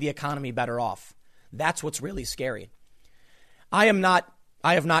still made the economy better off. That's what's really scary. I have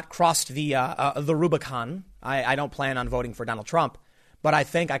not crossed the Rubicon. I don't plan on voting for Donald Trump, but I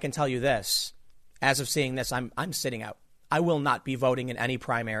think I can tell you this. As of seeing this, I'm sitting out. I will not be voting in any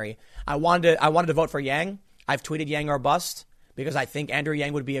primary. I wanted to vote for Yang. I've tweeted Yang or bust because I think Andrew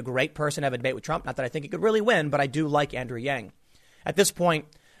Yang would be a great person to have a debate with Trump. Not that I think he could really win, but I do like Andrew Yang. At this point,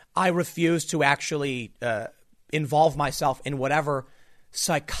 I refuse to actually involve myself in whatever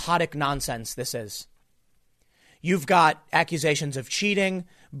psychotic nonsense this is. You've got accusations of cheating,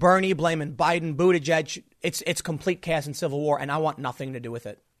 Bernie blaming Biden, Buttigieg. It's complete chaos and civil war, and I want nothing to do with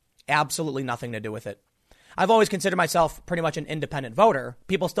it. Absolutely nothing to do with it. I've always considered myself pretty much an independent voter.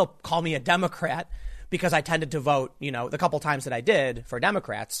 People still call me a Democrat because I tended to vote, the couple times that I did for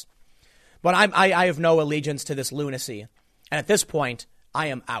Democrats. But I have no allegiance to this lunacy. And at this point, I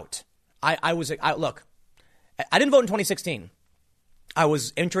am out. Look, I didn't vote in 2016. I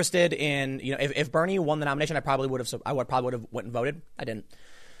was interested in, if Bernie won the nomination, I probably would have went and voted. I didn't.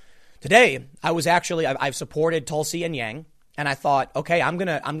 Today, I've supported Tulsi and Yang, and I thought, okay, I'm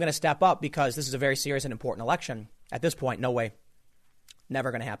gonna step up because this is a very serious and important election. At this point, no way,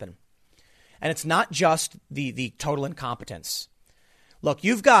 never gonna happen. And it's not just the total incompetence. Look,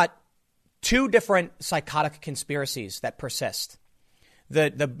 you've got two different psychotic conspiracies that persist.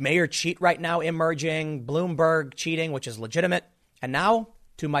 The Mayor Cheat right now emerging, Bloomberg cheating, which is legitimate. And now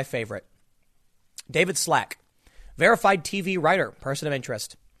to my favorite. David Slack, verified TV writer, person of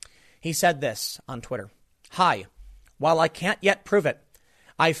interest. He said this on Twitter. Hi, while I can't yet prove it,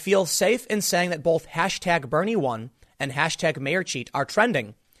 I feel safe in saying that both hashtag Bernie won and hashtag Mayor Cheat are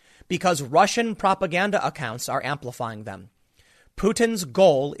trending because Russian propaganda accounts are amplifying them. Putin's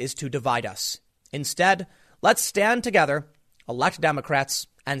goal is to divide us. Instead, let's stand together, elect Democrats,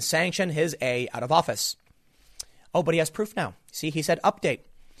 and sanction his A out of office. Oh, but he has proof now. See, he said update.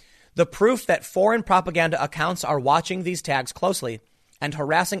 The proof that foreign propaganda accounts are watching these tags closely and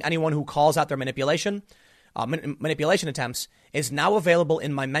harassing anyone who calls out their manipulation attempts is now available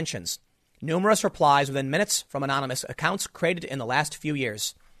in my mentions. Numerous replies within minutes from anonymous accounts created in the last few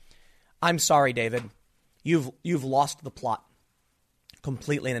years. I'm sorry, David. You've lost the plot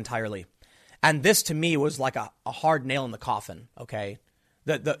completely and entirely. And this to me was like a hard nail in the coffin. OK,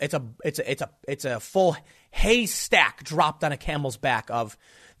 it's a full haystack dropped on a camel's back of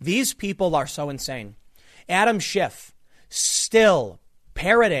these people are so insane. Adam Schiff still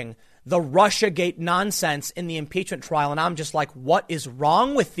parroting the Russiagate nonsense in the impeachment trial. And I'm just like, what is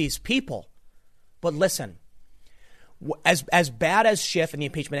wrong with these people? But listen, as bad as Schiff and the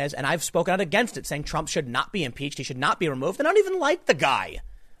impeachment is, and I've spoken out against it, saying Trump should not be impeached, he should not be removed, and I don't even like the guy.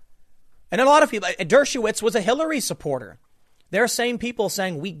 And a lot of people, Dershowitz was a Hillary supporter. There are same people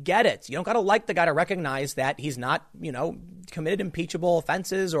saying, we get it. You don't got to like the guy to recognize that he's not, committed impeachable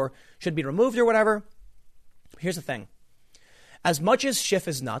offenses or should be removed or whatever. Here's the thing. As much as Schiff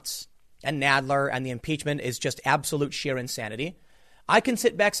is nuts and Nadler and the impeachment is just absolute sheer insanity, I can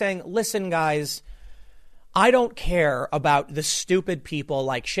sit back saying, listen, guys, I don't care about the stupid people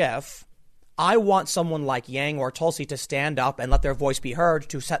like Schiff. I want someone like Yang or Tulsi to stand up and let their voice be heard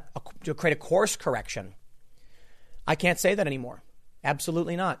to create a course correction. I can't say that anymore.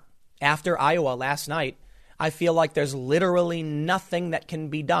 Absolutely not. After Iowa last night, I feel like there's literally nothing that can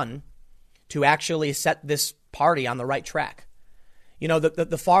be done to actually set this party on the right track.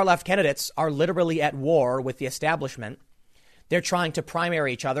 The far left candidates are literally at war with the establishment. They're trying to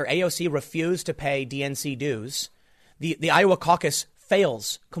primary each other. AOC refused to pay DNC dues. The Iowa caucus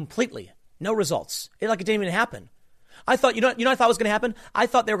fails completely. No results. It didn't even happen. I thought, I thought was going to happen? I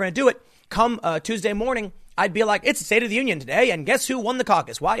thought they were going to do it. Come Tuesday morning, I'd be like, it's the State of the Union today, and guess who won the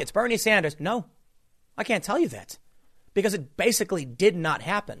caucus? Why? It's Bernie Sanders. No, I can't tell you that because it basically did not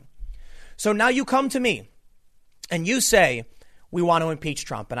happen. So now you come to me and you say, we want to impeach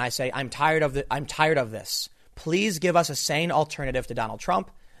Trump. And I say, I'm tired of this. Please give us a sane alternative to Donald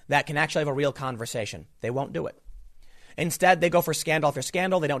Trump that can actually have a real conversation. They won't do it. Instead, they go for scandal after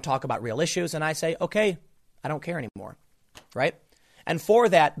scandal. They don't talk about real issues. And I say, okay, I don't care anymore. Right. And for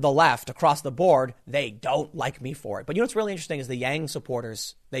that, the left across the board, they don't like me for it. But what's really interesting is the Yang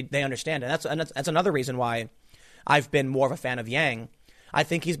supporters, they understand. And that's another reason why I've been more of a fan of Yang. I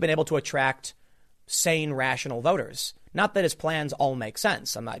think he's been able to attract sane, rational voters. Not that his plans all make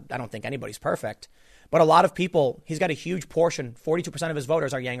sense. I don't think anybody's perfect. But a lot of people, he's got a huge portion, 42% of his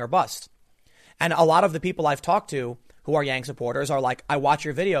voters are Yang or bust. And a lot of the people I've talked to who are Yang supporters are like, I watch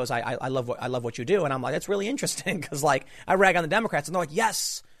your videos. I love what you do. And I'm like, that's really interesting because I rag on the Democrats and they're like,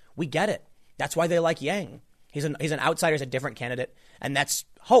 yes, we get it. That's why they like Yang. He's an outsider, he's a different candidate. And that's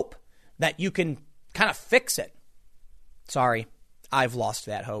hope that you can kind of fix it. Sorry, I've lost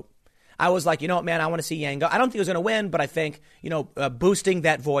that hope. I was like, what, man, I want to see Yang go. I don't think he was going to win, but I think, boosting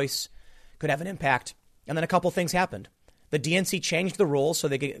that voice could have an impact. And then a couple things happened. The DNC changed the rules so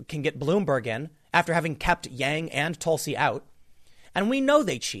they can get Bloomberg in after having kept Yang and Tulsi out. And we know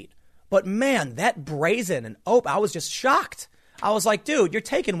they cheat. But man, that brazen and I was just shocked. I was like, dude, you're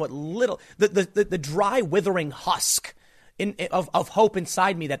taking what little, the dry, withering husk of hope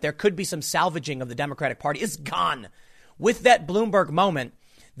inside me that there could be some salvaging of the Democratic Party is gone. With that Bloomberg moment,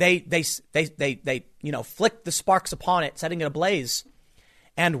 they flicked the sparks upon it, setting it ablaze.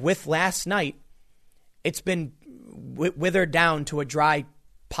 And with last night, it's been withered down to a dry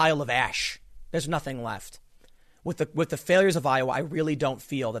pile of ash. There's nothing left. With the failures of Iowa, I really don't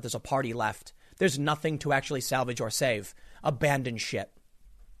feel that there's a party left. There's nothing to actually salvage or save. Abandon shit.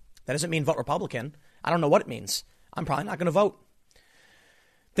 That doesn't mean vote Republican. I don't know what it means. I'm probably not going to vote.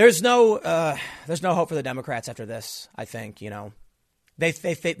 There's no hope for the Democrats after this. I think,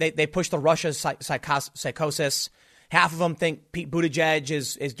 they push the Russia psychosis. Half of them think Pete Buttigieg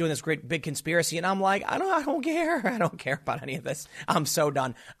is doing this great big conspiracy. And I'm like, I don't care. I don't care about any of this. I'm so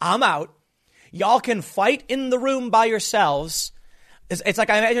done. I'm out. Y'all can fight in the room by yourselves. It's like,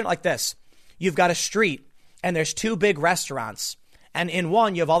 I imagine it like this. You've got a street and there's two big restaurants. And in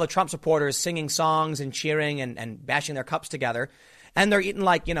one, you have all the Trump supporters singing songs and cheering and bashing their cups together. And they're eating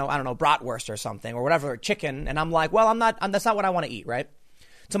like, bratwurst or something or whatever, chicken. And I'm like, well, that's not what I want to eat, right?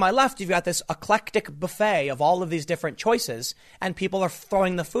 To my left, you've got this eclectic buffet of all of these different choices, and people are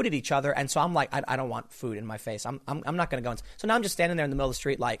throwing the food at each other. And so I'm like, I don't want food in my face. I'm not going to go. So now I'm just standing there in the middle of the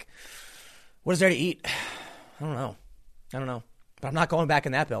street like, what is there to eat? I don't know. But I'm not going back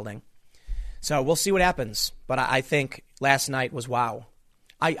in that building. So we'll see what happens. But I think last night was wow.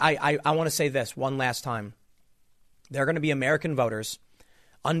 I want to say this one last time. There are going to be American voters,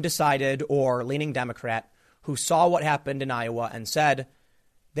 undecided or leaning Democrat, who saw what happened in Iowa and said,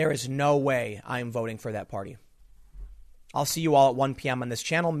 there is no way I am voting for that party. I'll see you all at 1 p.m. on this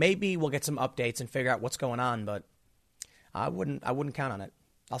channel. Maybe we'll get some updates and figure out what's going on, but I wouldn't count on it.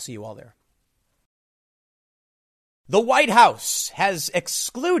 I'll see you all there. The White House has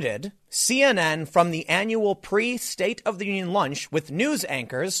excluded CNN from the annual pre-State of the Union lunch with news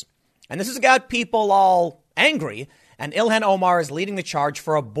anchors, and this has got people all angry, and Ilhan Omar is leading the charge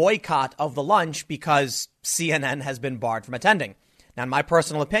for a boycott of the lunch because CNN has been barred from attending. Now, in my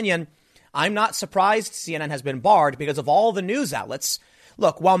personal opinion, I'm not surprised CNN has been barred because of all the news outlets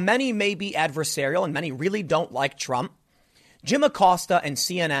Look, while many may be adversarial and many really don't like Trump, Jim Acosta and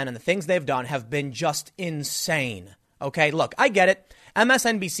CNN and the things they've done have been just insane. Okay, look, I get it.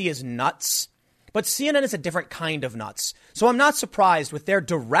 MSNBC is nuts, but CNN is a different kind of nuts. So I'm not surprised with their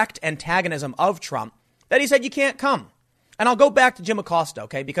direct antagonism of Trump that he said you can't come. And I'll go back to Jim Acosta,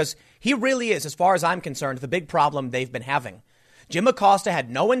 okay, because he really is, as far as I'm concerned, the big problem they've been having. Jim Acosta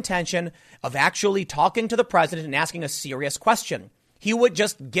had no intention of actually talking to the president and asking a serious question. He would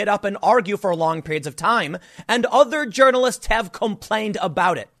just get up and argue for long periods of time, and other journalists have complained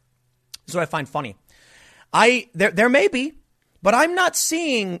about it. This is what I find funny. There may be, but I'm not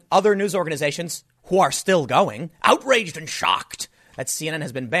seeing other news organizations who are still going, outraged and shocked that CNN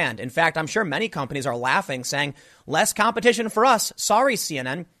has been banned. In fact, I'm sure many companies are laughing, saying, less competition for us. Sorry,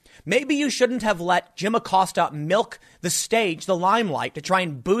 CNN. Maybe you shouldn't have let Jim Acosta milk the stage, the limelight, to try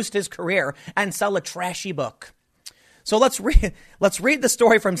and boost his career and sell a trashy book. So let's read the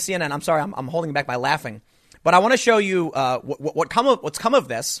story from CNN. I'm sorry, I'm holding back by laughing, but I want to show you what's come of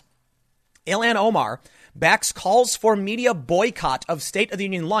this. Ilhan Omar backs calls for media boycott of State of the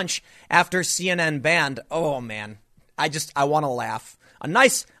Union lunch after CNN banned. Oh man, I want to laugh. A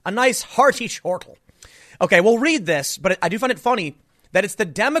nice hearty chortle. Okay, we'll read this, but I do find it funny that it's the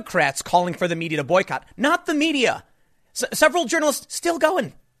Democrats calling for the media to boycott, not the media. Several journalists still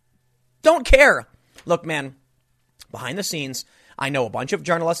going. Don't care. Look, man. Behind the scenes, I know a bunch of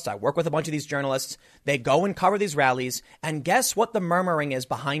journalists. I work with a bunch of these journalists. They go and cover these rallies. And guess what the murmuring is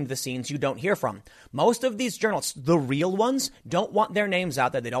behind the scenes you don't hear from? Most of these journalists, the real ones, don't want their names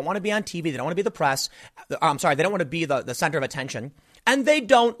out there. They don't want to be on TV. They don't want to be the press. They don't want to be the center of attention. And they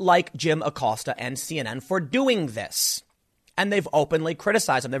don't like Jim Acosta and CNN for doing this. And they've openly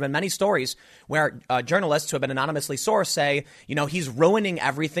criticized him. There have been many stories where journalists who have been anonymously sourced say, he's ruining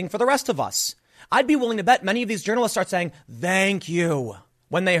everything for the rest of us. I'd be willing to bet many of these journalists start saying, thank you,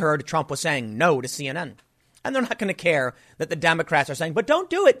 when they heard Trump was saying no to CNN. And they're not going to care that the Democrats are saying, but don't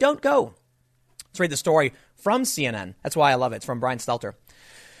do it. Don't go. Let's read the story from CNN. That's why I love it. It's from Brian Stelter.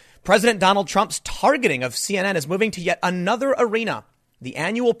 President Donald Trump's targeting of CNN is moving to yet another arena, the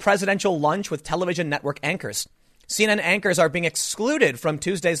annual presidential lunch with television network anchors. CNN anchors are being excluded from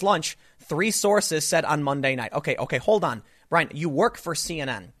Tuesday's lunch, 3 sources said on Monday night. Okay, hold on. Brian, you work for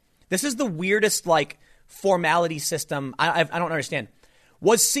CNN. This is the weirdest, formality system. I don't understand.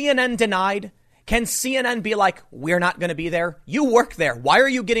 Was CNN denied? Can CNN be like, we're not going to be there? You work there. Why are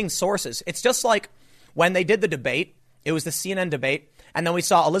you getting sources? It's just like when they did the debate. It was the CNN debate. And then we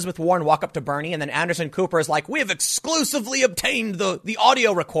saw Elizabeth Warren walk up to Bernie. And then Anderson Cooper is like, we have exclusively obtained the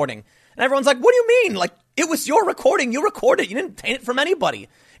audio recording. And everyone's like, what do you mean? It was your recording. You recorded it. You didn't obtain it from anybody.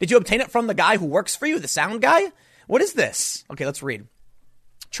 Did you obtain it from the guy who works for you, the sound guy? What is this? Okay, let's read.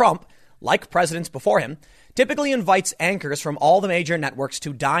 Trump, like presidents before him, typically invites anchors from all the major networks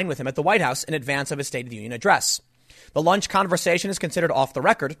to dine with him at the White House in advance of his State of the Union address. The lunch conversation is considered off the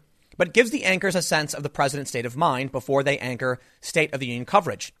record, but gives the anchors a sense of the president's state of mind before they anchor State of the Union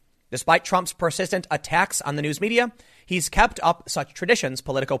coverage. Despite Trump's persistent attacks on the news media, he's kept up such traditions,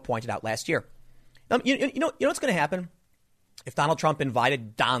 Politico pointed out last year. You know what's going to happen if Donald Trump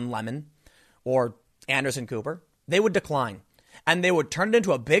invited Don Lemon or Anderson Cooper? They would decline. And they would turn it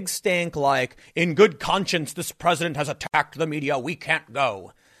into a big stink like, in good conscience, this president has attacked the media. We can't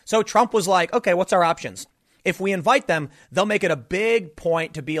go. So Trump was like, okay, what's our options? If we invite them, they'll make it a big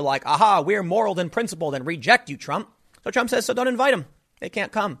point to be like, aha, we're moral and principled and reject you, Trump. So Trump says, so don't invite them. They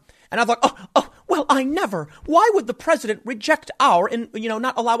can't come. And I thought, well, I never. Why would the president reject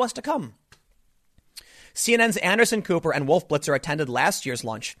not allow us to come? CNN's Anderson Cooper and Wolf Blitzer attended last year's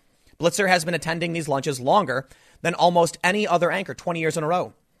lunch. Blitzer has been attending these lunches longer than almost any other anchor, 20 years in a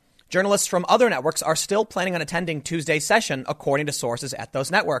row. Journalists from other networks are still planning on attending Tuesday's session, according to sources at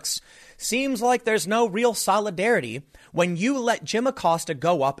those networks. Seems like there's no real solidarity when you let Jim Acosta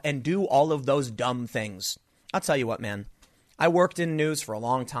go up and do all of those dumb things. I'll tell you what, man. I worked in news for a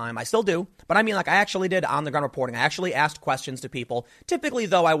long time. I still do. But I actually did on-the-ground reporting. I actually asked questions to people. Typically,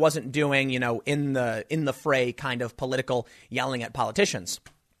 though, I wasn't doing, in the fray kind of political yelling at politicians.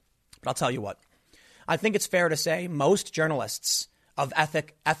 But I'll tell you what. I think it's fair to say most journalists of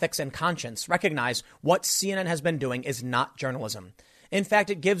ethics and conscience recognize what CNN has been doing is not journalism. In fact,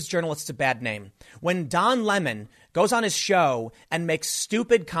 it gives journalists a bad name. When Don Lemon goes on his show and makes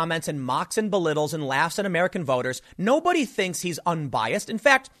stupid comments and mocks and belittles and laughs at American voters, nobody thinks he's unbiased. In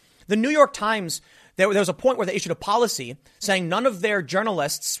fact, the New York Times, there was a point where they issued a policy saying none of their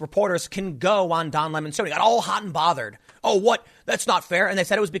journalists, reporters, can go on Don Lemon's show. They got all hot and bothered. Oh, what? That's not fair. And they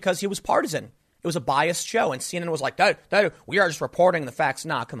said it was because he was partisan. It was a biased show. And CNN was like, we are just reporting the facts.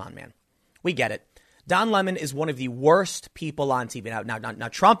 Nah, come on, man. We get it. Don Lemon is one of the worst people on TV. Now,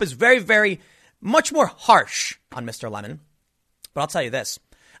 Trump is very, very much more harsh on Mr. Lemon. But I'll tell you this.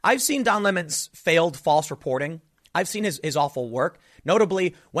 I've seen Don Lemon's failed false reporting. I've seen his awful work,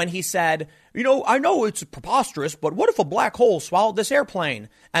 notably when he said, I know it's preposterous, but what if a black hole swallowed this airplane?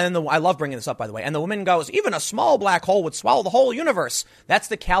 And then I love bringing this up, by the way. And the woman goes, even a small black hole would swallow the whole universe. That's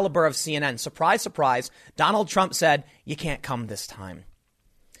the caliber of CNN. Surprise, surprise. Donald Trump said, you can't come this time.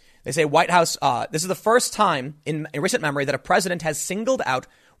 They say White House, this is the first time in recent memory that a president has singled out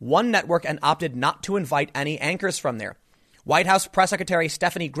one network and opted not to invite any anchors from there. White House Press Secretary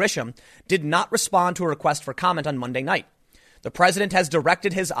Stephanie Grisham did not respond to a request for comment on Monday night. The president has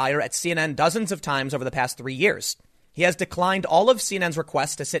directed his ire at CNN dozens of times over the past 3 years. He has declined all of CNN's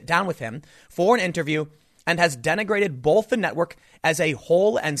requests to sit down with him for an interview and has denigrated both the network as a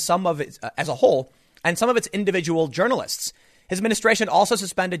whole and some of its individual journalists. His administration also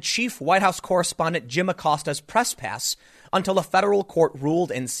suspended chief White House correspondent Jim Acosta's press pass until a federal court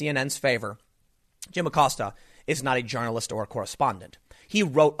ruled in CNN's favor. Jim Acosta is not a journalist or a correspondent. He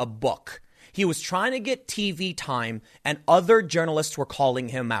wrote a book. He was trying to get TV time, and other journalists were calling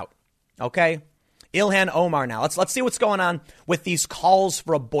him out. Okay? Ilhan Omar now. Let's see what's going on with these calls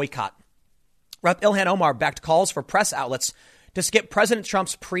for a boycott. Rep. Ilhan Omar backed calls for press outlets to skip President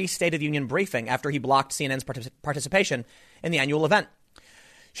Trump's pre-State of the Union briefing after he blocked CNN's participation in the annual event.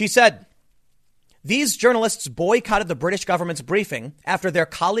 She said, these journalists boycotted the British government's briefing after their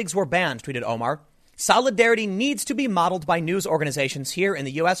colleagues were banned, tweeted Omar. Solidarity needs to be modeled by news organizations here in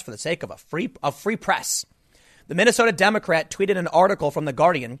the U.S. for the sake of free press. The Minnesota Democrat tweeted an article from The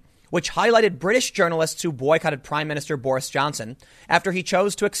Guardian, which highlighted British journalists who boycotted Prime Minister Boris Johnson after he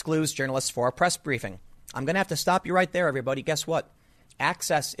chose to exclude journalists for a press briefing. I'm going to have to stop you right there, everybody. Guess what?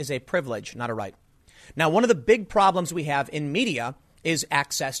 Access is a privilege, not a right. Now, one of the big problems we have in media is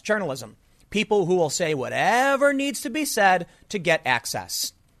access journalism. People who will say whatever needs to be said to get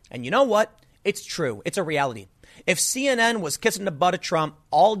access. And you know what? It's true. It's a reality. If CNN was kissing the butt of Trump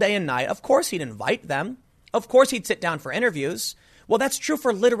all day and night, of course he'd invite them. Of course he'd sit down for interviews. Well, that's true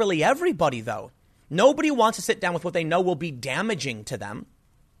for literally everybody, though. Nobody wants to sit down with what they know will be damaging to them.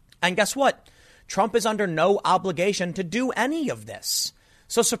 And guess what? Trump is under no obligation to do any of this.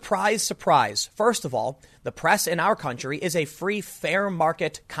 So surprise, surprise. First of all, the press in our country is a free, fair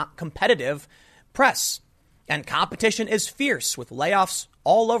market, competitive press. And competition is fierce with layoffs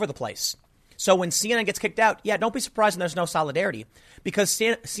all over the place. So when CNN gets kicked out, don't be surprised when there's no solidarity, because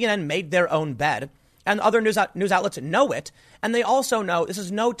CNN made their own bed and other news outlets know it. And they also know this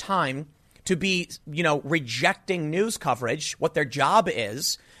is no time to be, rejecting news coverage, what their job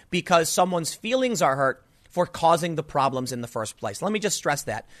is, because someone's feelings are hurt for causing the problems in the first place. Let me just stress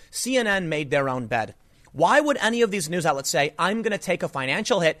that. CNN made their own bed. Why would any of these news outlets say, I'm going to take a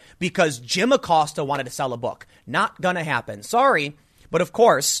financial hit because Jim Acosta wanted to sell a book? Not going to happen. Sorry. But of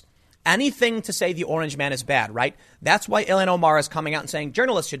course, anything to say the orange man is bad, right? That's why Ilhan Omar is coming out and saying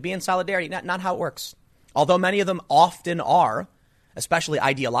journalists should be in solidarity. Not how it works. Although many of them often are, especially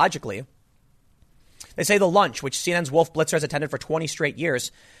ideologically. They say the lunch, which CNN's Wolf Blitzer has attended for 20 straight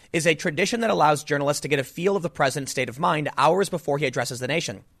years, is a tradition that allows journalists to get a feel of the president's state of mind hours before he addresses the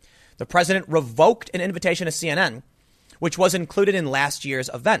nation. The president revoked an invitation to CNN, which was included in last year's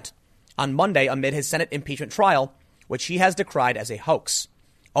event, on Monday amid his Senate impeachment trial, which he has decried as a hoax.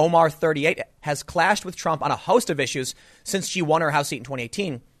 Omar, 38, has clashed with Trump on a host of issues since she won her House seat in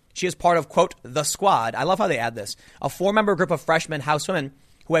 2018. She is part of, quote, the squad. I love how they add this. A 4-member group of freshman House women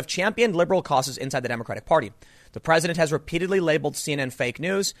who have championed liberal causes inside the Democratic Party. The president has repeatedly labeled CNN fake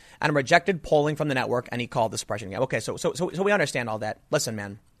news and rejected polling from the network, and he called the suppression game. Okay, so we understand all that. Listen,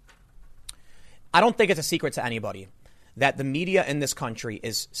 man, I don't think it's a secret to anybody that the media in this country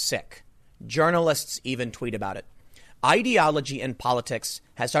is sick. Journalists even tweet about it. Ideology in politics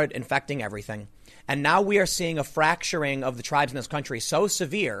has started infecting everything. And now we are seeing a fracturing of the tribes in this country so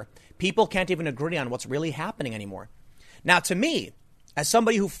severe, people can't even agree on what's really happening anymore. Now, to me, as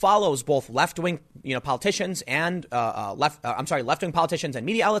somebody who follows both left-wing, politicians and left-wing politicians and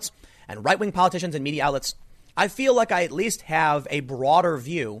media outlets, and right-wing politicians and media outlets, I feel like I at least have a broader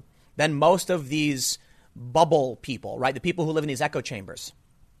view than most of these bubble people, right? The people who live in these echo chambers.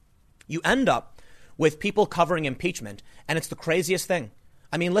 You end up with people covering impeachment, and it's the craziest thing.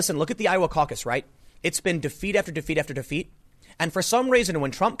 I mean, listen, look at the Iowa caucus, right? It's been defeat after defeat after defeat. And for some reason,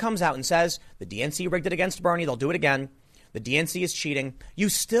 when Trump comes out and says the DNC rigged it against Bernie, they'll do it again. The DNC is cheating. You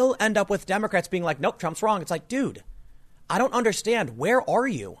still end up with Democrats being like, nope, Trump's wrong. It's like, dude, I don't understand. Where are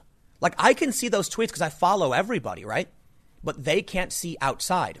you? Like, I can see those tweets because I follow everybody, right? But they can't see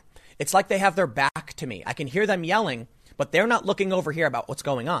outside. It's like they have their back to me. I can hear them yelling, but they're not looking over here about what's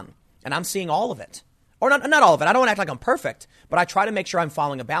going on. And I'm seeing all of it. Or not all of it. I don't want to act like I'm perfect, but I try to make sure I'm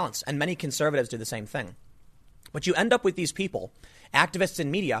following a balance. And many conservatives do the same thing. But you end up with these people, activists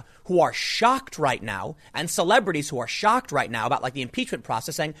in media, who are shocked right now, and celebrities who are shocked right now about like the impeachment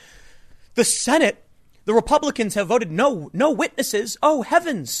process, saying, the Senate, the Republicans have voted no witnesses. Oh,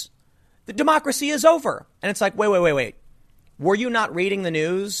 heavens. The democracy is over. And it's like, wait. Were you not reading the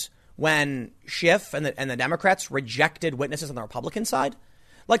news when Schiff and the Democrats rejected witnesses on the Republican side?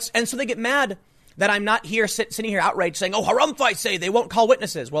 Like, and so they get mad that I'm not here sitting here outraged saying, oh, Harumphi say they won't call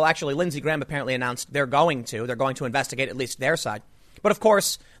witnesses. Well, actually, Lindsey Graham apparently announced they're going to investigate at least their side. But of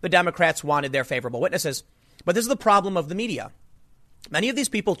course, the Democrats wanted their favorable witnesses. But this is the problem of the media. Many of these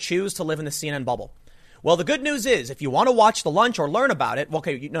people choose to live in the CNN bubble. Well, the good news is if you want to watch the lunch or learn about it, well,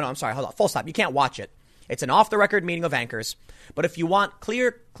 okay, I'm sorry, hold on, full stop. You can't watch it. It's an off-the-record meeting of anchors. But if you want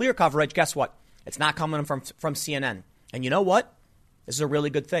clear coverage, guess what? It's not coming from CNN. And you know what? This is a really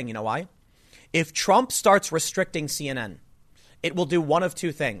good thing. You know why? If Trump starts restricting CNN, it will do one of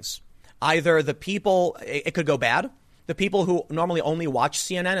two things. Either the people, it could go bad. The people who normally only watch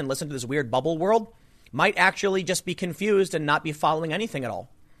CNN and listen to this weird bubble world might actually just be confused and not be following anything at all.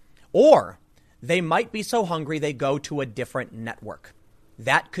 Or they might be so hungry they go to a different network.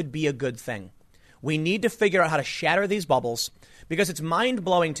 That could be a good thing. We need to figure out how to shatter these bubbles because it's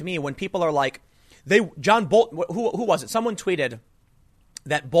mind-blowing to me when people are like, John Bolton, who was it? Someone tweeted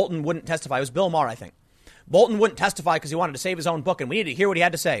that Bolton wouldn't testify. It was Bill Maher, I think. Bolton wouldn't testify because he wanted to save his own book, and we needed to hear what he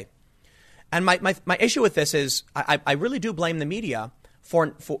had to say. And my issue with this is I really do blame the media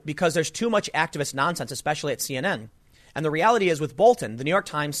for because there's too much activist nonsense, especially at CNN. And the reality is with Bolton, the New York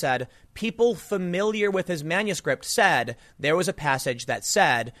Times said people familiar with his manuscript said there was a passage that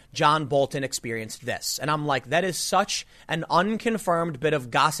said John Bolton experienced this. And I'm like, that is such an unconfirmed bit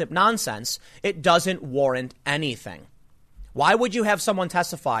of gossip nonsense. It doesn't warrant anything. Why would you have someone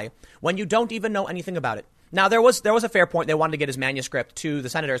testify when you don't even know anything about it? Now, there was a fair point. They wanted to get his manuscript to the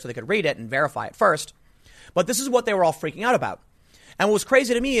senators so they could read it and verify it first. But this is what they were all freaking out about. And what was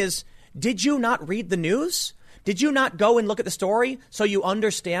crazy to me is, did you not read the news? Did you not go and look at the story so you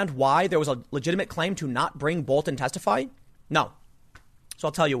understand why there was a legitimate claim to not bring Bolton testify? No. So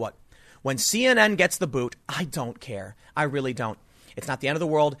I'll tell you what. When CNN gets the boot, I don't care. I really don't. It's not the end of the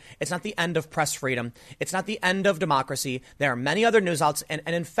world. It's not the end of press freedom. It's not the end of democracy. There are many other news outlets. And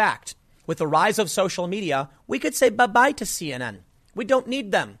in fact, with the rise of social media, we could say bye-bye to CNN. We don't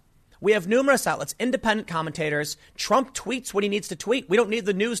need them. We have numerous outlets, independent commentators. Trump tweets what he needs to tweet. We don't need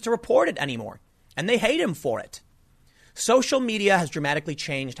the news to report it anymore. And they hate him for it. Social media has dramatically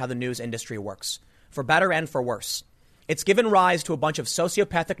changed how the news industry works, for better and for worse. It's given rise to a bunch of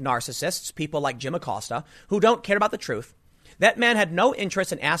sociopathic narcissists, people like Jim Acosta, who don't care about the truth. That man had no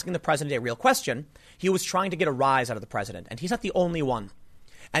interest in asking the president a real question. He was trying to get a rise out of the president, and he's not the only one.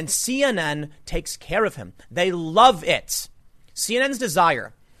 And CNN takes care of him. They love it. CNN's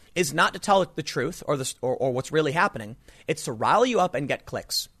desire is not to tell the truth or what's really happening. It's to rile you up and get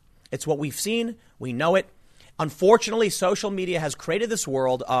clicks. It's what we've seen. We know it. Unfortunately, social media has created this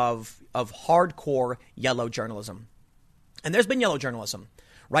world of hardcore yellow journalism. And there's been yellow journalism.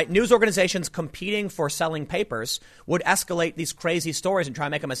 Right? News organizations competing for selling papers would escalate these crazy stories and try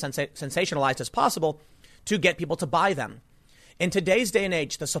and make them as sensationalized as possible to get people to buy them. In today's day and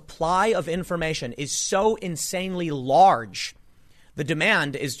age, the supply of information is so insanely large. The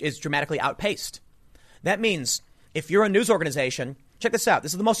demand is dramatically outpaced. That means if you're a news organization, check this out.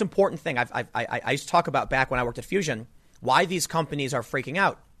 This is the most important thing I used to talk about back when I worked at Fusion, why these companies are freaking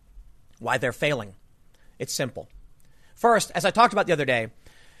out, why they're failing. It's simple. First, as I talked about the other day,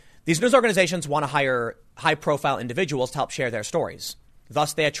 these news organizations want to hire high-profile individuals to help share their stories.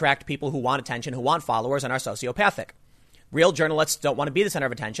 Thus, they attract people who want attention, who want followers, and are sociopathic. Real journalists don't want to be the center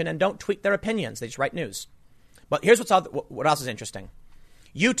of attention and don't tweet their opinions. They just write news. But here's what else is interesting.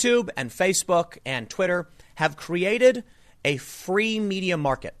 YouTube and Facebook and Twitter have created a free media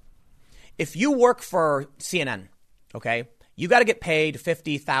market. If you work for CNN, okay, you got to get paid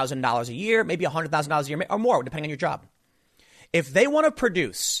 $50,000 a year, maybe $100,000 a year or more, depending on your job. If they want to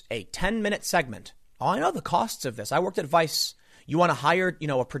produce a 10-minute segment, I know the costs of this. I worked at Vice. You want to hire,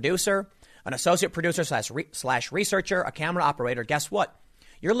 a producer, an associate producer slash researcher, a camera operator. Guess what?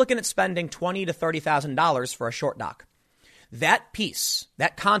 You're looking at spending $20,000 to $30,000 for a short doc. That piece,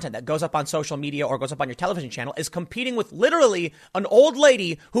 that content that goes up on social media or goes up on your television channel is competing with literally an old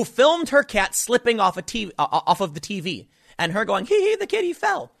lady who filmed her cat slipping off of the TV and her going, hee, the kitty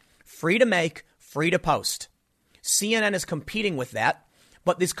fell. Free to make, free to post. CNN is competing with that,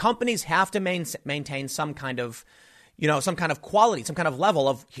 but these companies have to maintain some kind of quality, some kind of level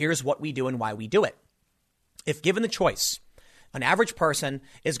of here's what we do and why we do it. If given the choice, An average person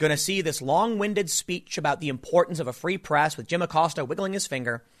is going to see this long-winded speech about the importance of a free press with Jim Acosta wiggling his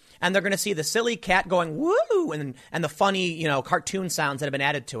finger, and they're going to see the silly cat going woo and the funny, cartoon sounds that have been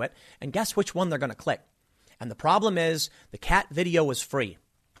added to it. And guess which one they're going to click? And the problem is the cat video was free,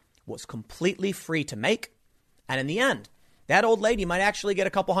 was completely free to make. And in the end, that old lady might actually get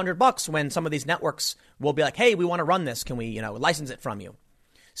a couple $100 when some of these networks will be like, hey, we want to run this. Can we, license it from you?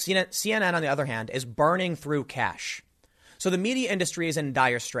 CNN, on the other hand, is burning through cash. So the media industry is in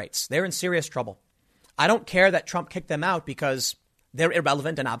dire straits. They're in serious trouble. I don't care that Trump kicked them out because they're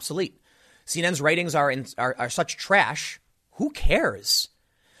irrelevant and obsolete. CNN's ratings are such trash. Who cares?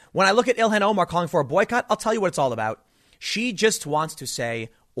 When I look at Ilhan Omar calling for a boycott, I'll tell you what it's all about. She just wants to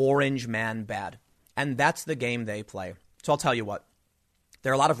say orange man bad. And that's the game they play. So I'll tell you what.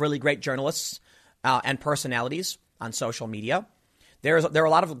 There are a lot of really great journalists and personalities on social media. There are a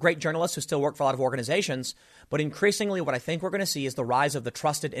lot of great journalists who still work for a lot of organizations. But increasingly, what I think we're going to see is the rise of the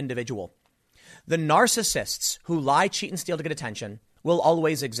trusted individual. The narcissists who lie, cheat, and steal to get attention will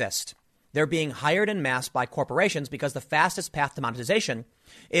always exist. They're being hired en masse by corporations because the fastest path to monetization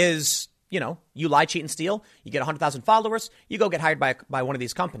is, you lie, cheat, and steal. You get 100,000 followers. You go get hired by one of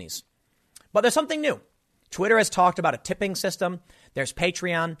these companies. But there's something new. Twitter has talked about a tipping system. There's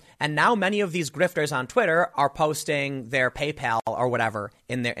Patreon. And now many of these grifters on Twitter are posting their PayPal or whatever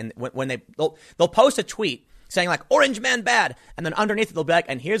in there. And when they'll post a tweet saying like orange man bad. And then underneath it, they'll be like,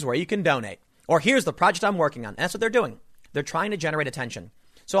 and here's where you can donate. Or here's the project I'm working on. And that's what they're doing. They're trying to generate attention.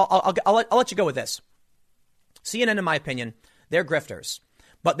 So I'll let you go with this. CNN, in my opinion, they're grifters,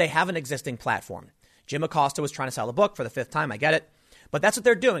 but they have an existing platform. Jim Acosta was trying to sell a book for the 5th time. I get it. But that's what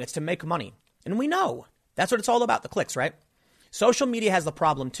they're doing. It's to make money. And we know that's what it's all about, the clicks, right? Social media has the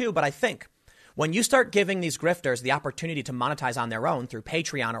problem too. But I think when you start giving these grifters the opportunity to monetize on their own through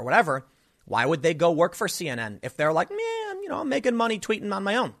Patreon or whatever, why would they go work for CNN if they're like, man, I'm making money tweeting on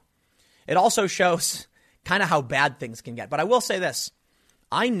my own? It also shows kind of how bad things can get. But I will say this.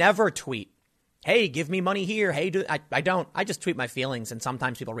 I never tweet, hey, give me money here. Hey, I don't. I just tweet my feelings, and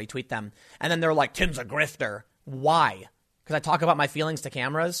sometimes people retweet them. And then they're like, Tim's a grifter. Why? Because I talk about my feelings to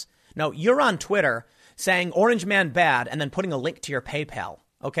cameras? No, you're on Twitter saying orange man bad and then putting a link to your PayPal.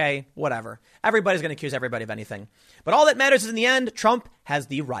 Okay, whatever. Everybody's going to accuse everybody of anything. But all that matters is in the end, Trump has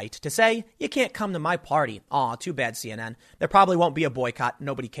the right to say, you can't come to my party. Aw, too bad, CNN. There probably won't be a boycott.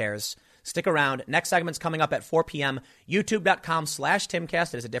 Nobody cares. Stick around. Next segment's coming up at 4 p.m.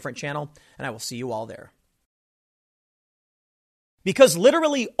 YouTube.com/Timcast. It is a different channel, and I will see you all there. Because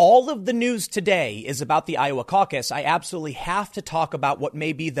literally all of the news today is about the Iowa caucus, I absolutely have to talk about what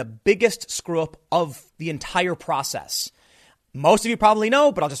may be the biggest screw-up of the entire process. Most of you probably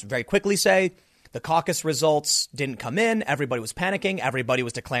know, but I'll just very quickly say the caucus results didn't come in. Everybody was panicking. Everybody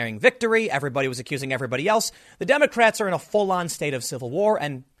was declaring victory. Everybody was accusing everybody else. The Democrats are in a full-on state of civil war,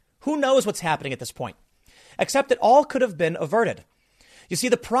 and who knows what's happening at this point? Except it all could have been averted. You see,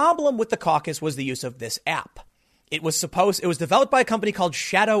 the problem with the caucus was the use of this app. It was developed by a company called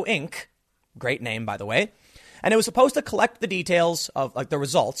Shadow Inc. Great name, by the way. And it was supposed to collect the details of the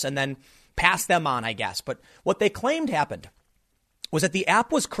results and then pass them on, I guess. But what they claimed happened was that the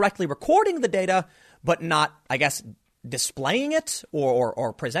app was correctly recording the data, but not, I guess, displaying it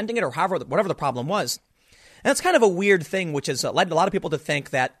or presenting it or whatever the problem was. And that's kind of a weird thing, which has led a lot of people to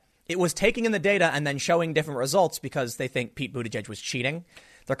think that it was taking in the data and then showing different results because they think Pete Buttigieg was cheating.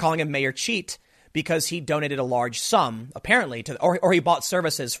 They're calling him Mayor Cheat because he donated a large sum, apparently, or he bought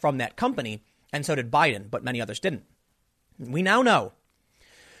services from that company, and so did Biden, but many others didn't. We now know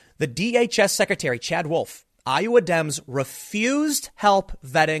the DHS Secretary, Chad Wolf, Iowa Dems refused help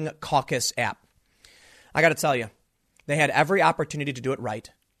vetting caucus app. I got to tell you, they had every opportunity to do it right,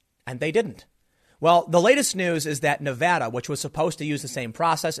 and they didn't. Well, the latest news is that Nevada, which was supposed to use the same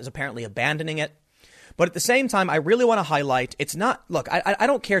process, is apparently abandoning it. But at the same time, I really want to highlight, it's not, look, I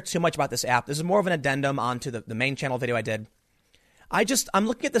don't care too much about this app. This is more of an addendum onto the main channel video I did. I'm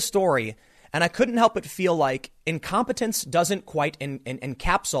looking at the story, and I couldn't help but feel like incompetence doesn't quite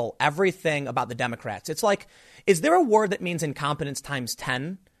encapsulate everything about the Democrats. It's like, is there a word that means incompetence times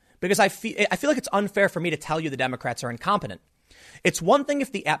 10? Because I feel like it's unfair for me to tell you the Democrats are incompetent. It's one thing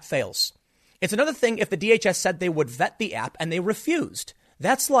if the app fails. It's another thing if the DHS said they would vet the app and they refused.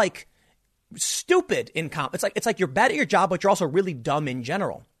 That's like stupid incompetence. It's like you're bad at your job, but you're also really dumb in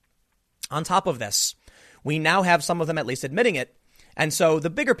general. On top of this, we now have some of them at least admitting it. And so the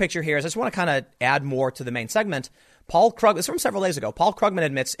bigger picture here is I just want to kind of add more to the main segment. Paul Krugman, this is from several days ago. Paul Krugman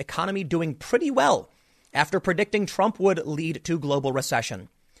admits economy doing pretty well after predicting Trump would lead to global recession.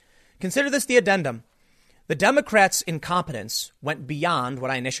 Consider this the addendum. The Democrats' incompetence went beyond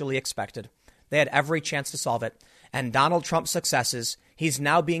what I initially expected. They had every chance to solve it. and Donald Trump's successes, he's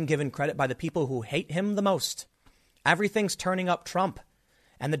now being given credit by the people who hate him the most. Everything's turning up Trump,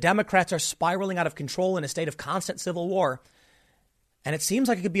 and the Democrats are spiraling out of control in a state of constant civil war. And it seems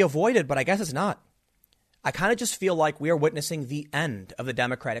like it could be avoided, but I guess it's not. I kind of just feel like we are witnessing the end of the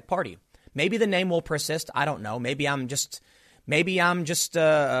Democratic Party. Maybe the name will persist. I don't know. Maybe I'm just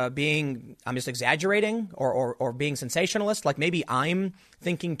exaggerating or being sensationalist. Like maybe I'm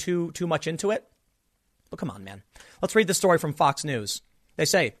thinking too much into it. But come on, man. Let's read the story from Fox News. They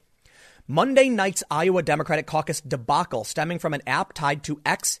say Monday night's Iowa Democratic Caucus debacle stemming from an app tied to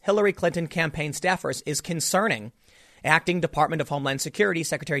ex-Hillary Clinton campaign staffers is concerning, Acting Department of Homeland Security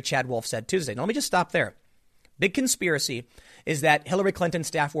Secretary Chad Wolf said Tuesday. Now, let me just stop there. Big conspiracy is that Hillary Clinton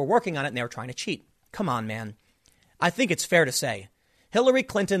staff were working on it and they were trying to cheat. Come on, man. I think it's fair to say Hillary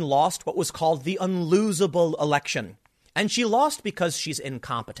Clinton lost what was called the unlosable election. And she lost because she's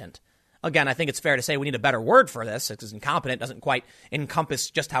incompetent. Again, I think it's fair to say we need a better word for this because incompetent doesn't quite encompass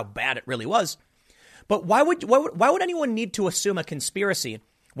just how bad it really was. But why would anyone need to assume a conspiracy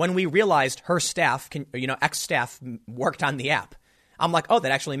when we realized her staff, ex-staff worked on the app? I'm like, oh,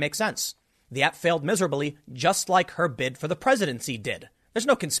 that actually makes sense. The app failed miserably, just like her bid for the presidency did. There's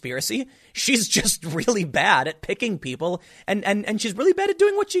no conspiracy. She's just really bad at picking people, and she's really bad at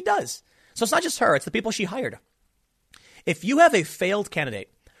doing what she does. So it's not just her, it's the people she hired. If you have a failed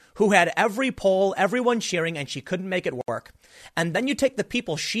candidate who had every poll, everyone cheering, and she couldn't make it work, and then you take the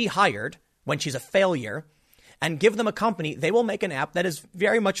people she hired when she's a failure and give them a company, they will make an app that is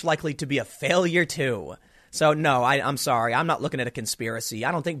very much likely to be a failure too. So no, I'm sorry. I'm not looking at a conspiracy.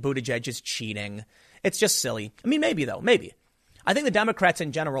 I don't think Buttigieg is cheating. It's just silly. I mean, maybe though, maybe. I think the Democrats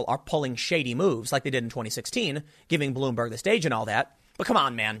in general are pulling shady moves like they did in 2016, giving Bloomberg the stage and all that. But come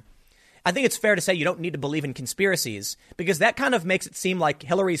on, man. I think it's fair to say you don't need to believe in conspiracies because that kind of makes it seem like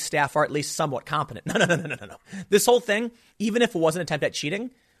Hillary's staff are at least somewhat competent. No. This whole thing, even if it was an attempt at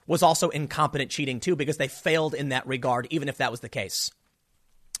cheating, was also incompetent cheating too because they failed in that regard, even if that was the case.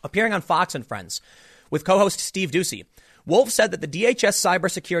 Appearing on Fox and Friends with co-host Steve Doocy, Wolf said that the DHS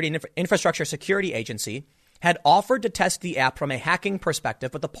Cybersecurity and Infrastructure Security Agency had offered to test the app from a hacking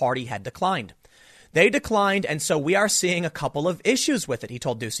perspective, but the party had declined. They declined, and so we are seeing a couple of issues with it, he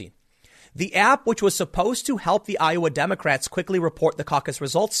told Doocy. The app, which was supposed to help the Iowa Democrats quickly report the caucus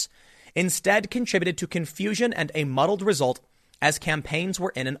results, instead contributed to confusion and a muddled result as campaigns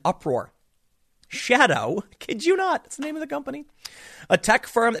were in an uproar. Shadow, kid you not, that's the name of the company, a tech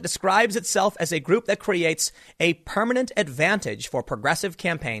firm that describes itself as a group that creates a permanent advantage for progressive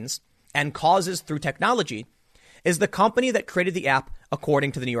campaigns and causes through technology, is the company that created the app,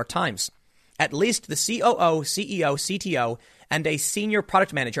 according to the New York Times. At least the COO, CEO, CTO, and a senior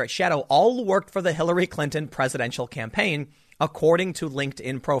product manager at Shadow all worked for the Hillary Clinton presidential campaign, according to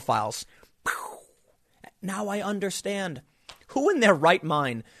LinkedIn profiles. Now I understand. Who in their right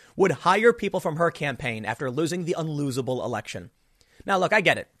mind would hire people from her campaign after losing the unlosable election? Now, look, I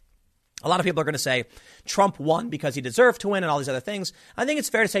get it. A lot of people are going to say Trump won because he deserved to win and all these other things. I think it's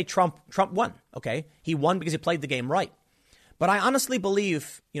fair to say Trump won. OK, he won because he played the game right. But I honestly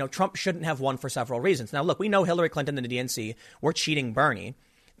believe, Trump shouldn't have won for several reasons. Now, look, we know Hillary Clinton and the DNC were cheating Bernie.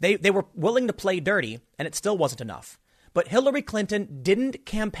 They were willing to play dirty, and it still wasn't enough. But Hillary Clinton didn't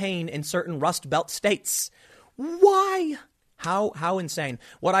campaign in certain Rust Belt states. Why? How insane.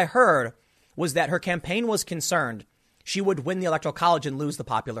 What I heard was that her campaign was concerned she would win the Electoral College and lose the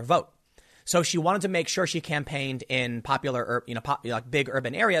popular vote. So she wanted to make sure she campaigned in popular, big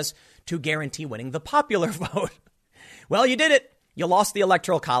urban areas to guarantee winning the popular vote. Well, you did it. You lost the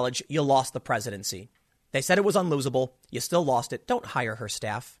Electoral College. You lost the presidency. They said it was unlosable. You still lost it. Don't hire her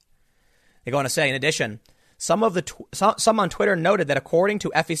staff. They go on to say, in addition, some on Twitter noted that according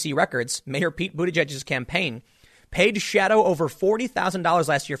to FEC records, Mayor Pete Buttigieg's campaign paid Shadow over $40,000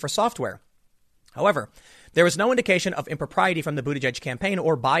 last year for software. However, there was no indication of impropriety from the Buttigieg campaign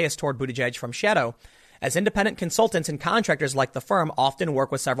or bias toward Buttigieg from Shadow, as independent consultants and contractors like the firm often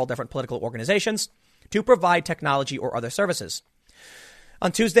work with several different political organizations to provide technology or other services.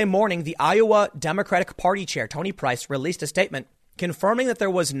 On Tuesday morning, the Iowa Democratic Party chair, Tony Price, released a statement confirming that there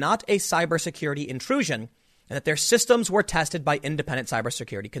was not a cybersecurity intrusion and that their systems were tested by independent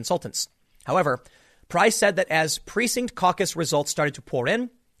cybersecurity consultants. However, Price said that as precinct caucus results started to pour in,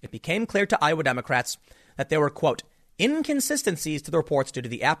 it became clear to Iowa Democrats that there were, quote, inconsistencies to the reports due to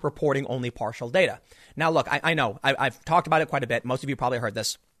the app reporting only partial data. Now, look, I know I've talked about it quite a bit. Most of you probably heard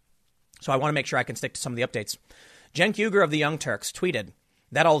this. So I want to make sure I can stick to some of the updates. Cenk Uygur of the Young Turks tweeted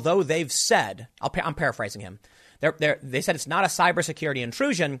that although they've said, I'm paraphrasing him, they said it's not a cybersecurity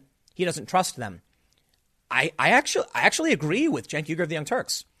intrusion, he doesn't trust them. I actually agree with Cenk Uygur of the Young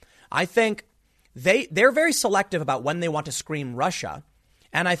Turks. I think they're very selective about when they want to scream Russia.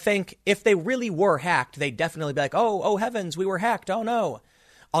 And I think if they really were hacked, they'd definitely be like, oh heavens, we were hacked. Oh, no.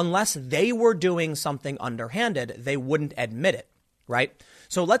 Unless they were doing something underhanded, they wouldn't admit it. Right.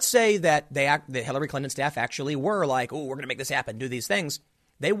 So let's say that the Hillary Clinton staff actually were like, oh, we're going to make this happen, do these things.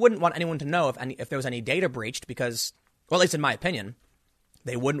 They wouldn't want anyone to know if there was any data breached because, well, at least in my opinion,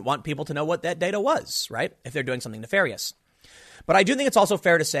 they wouldn't want people to know what that data was. Right. If they're doing something nefarious. But I do think it's also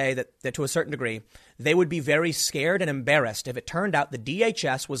fair to say that to a certain degree, they would be very scared and embarrassed if it turned out the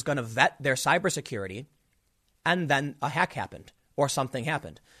DHS was going to vet their cybersecurity and then a hack happened or something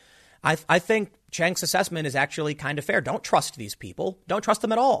happened. I think Chang's assessment is actually kind of fair. Don't trust these people. Don't trust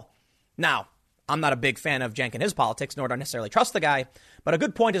them at all. Now, I'm not a big fan of Cenk and his politics, nor do I necessarily trust the guy. But a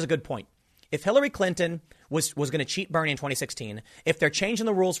good point is a good point. If Hillary Clinton was going to cheat Bernie in 2016, if they're changing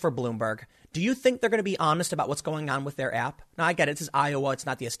the rules for Bloomberg, do you think they're going to be honest about what's going on with their app? Now, I get it. This is Iowa. It's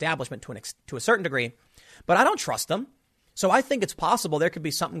not the establishment to a certain degree. But I don't trust them. So I think it's possible there could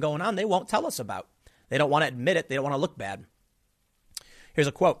be something going on they won't tell us about. They don't want to admit it. They don't want to look bad. Here's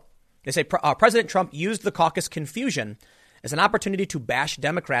a quote. They say President Trump used the caucus confusion as an opportunity to bash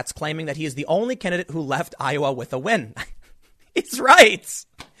Democrats, claiming that he is the only candidate who left Iowa with a win. He's right.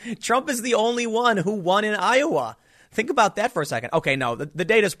 Trump is the only one who won in Iowa. Think about that for a second. Okay, no, the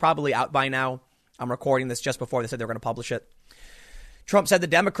data is probably out by now. I'm recording this just before they said they were going to publish it. Trump said the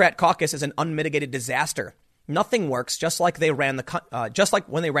Democrat caucus is an unmitigated disaster. Nothing works, just like they ran the country.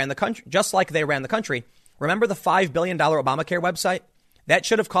 Remember the $5 billion Obamacare website? That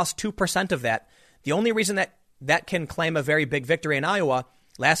should have cost 2% of that. The only reason that can claim a very big victory in Iowa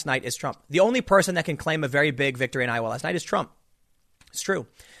last night is Trump. The only person that can claim a very big victory in Iowa last night is Trump. It's true.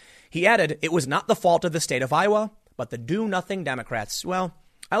 He added, it was not the fault of the state of Iowa, but the do-nothing Democrats. Well,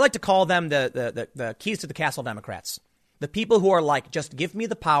 I like to call them the keys to the castle Democrats. The people who are like, just give me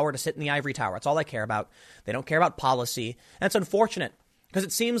the power to sit in the ivory tower. That's all I care about. They don't care about policy. And it's unfortunate because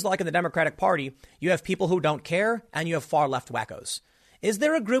it seems like in the Democratic Party, you have people who don't care and you have far left wackos. Is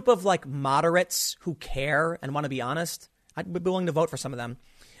there a group of like moderates who care and want to be honest? I'd be willing to vote for some of them.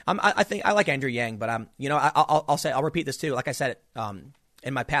 I think I like Andrew Yang, but I'll repeat this too. Like I said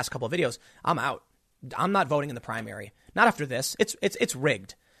in my past couple of videos, I'm out. I'm not voting in the primary. Not after this. It's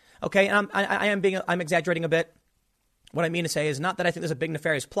rigged. Okay, and I'm exaggerating a bit. What I mean to say is not that I think there's a big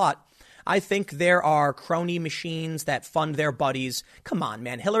nefarious plot. I think there are crony machines that fund their buddies. Come on,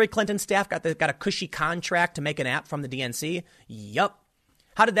 man. Hillary Clinton's staff got a cushy contract to make an app from the DNC. Yup.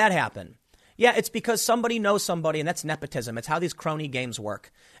 How did that happen? Yeah, it's because somebody knows somebody, and that's nepotism. It's how these crony games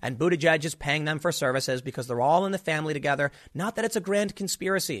work. And Buttigieg is paying them for services because they're all in the family together. Not that it's a grand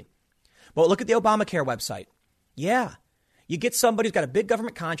conspiracy. But look at the Obamacare website. Yeah. You get somebody who's got a big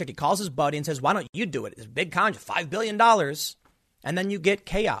government contract. He calls his buddy and says, why don't you do it? It's a big contract, $5 billion. And then you get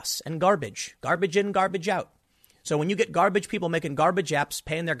chaos and garbage in, garbage out. So when you get garbage people making garbage apps,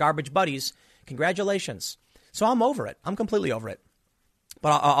 paying their garbage buddies, congratulations. So I'm over it. I'm completely over it.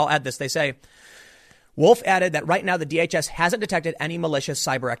 But I'll add this. They say, Wolf added that right now the DHS hasn't detected any malicious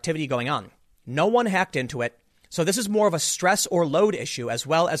cyber activity going on. No one hacked into it. So this is more of a stress or load issue as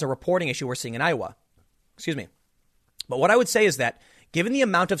well as a reporting issue we're seeing in Iowa. Excuse me. But what I would say is that given the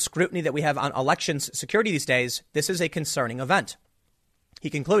amount of scrutiny that we have on elections security these days, this is a concerning event. He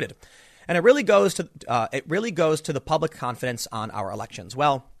concluded, and it really goes to the public confidence on our elections.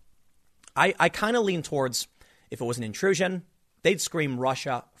 Well, I kind of lean towards if it was an intrusion, they'd scream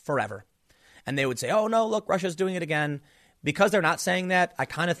Russia forever. And they would say, oh, no, look, Russia's doing it again. Because they're not saying that, I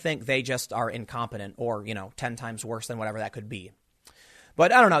kind of think they just are incompetent or, 10 times worse than whatever that could be.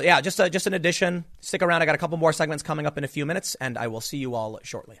 But I don't know. Yeah, just an addition. Stick around. I got a couple more segments coming up in a few minutes, and I will see you all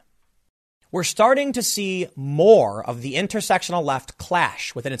shortly. We're starting to see more of the intersectional left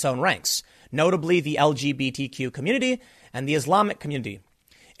clash within its own ranks, notably the LGBTQ community and the Islamic community.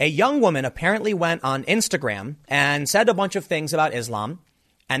 A young woman apparently went on Instagram and said a bunch of things about Islam,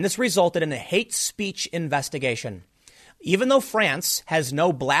 and this resulted in a hate speech investigation. Even though France has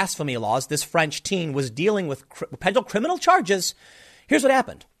no blasphemy laws, this French teen was dealing with potential criminal charges. Here's what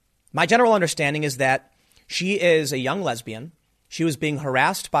happened. My general understanding is that she is a young lesbian. She was being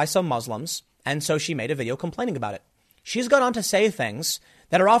harassed by some Muslims, and so she made a video complaining about it. She's gone on to say things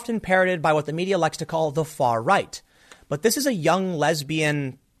that are often parroted by what the media likes to call the far right. But this is a young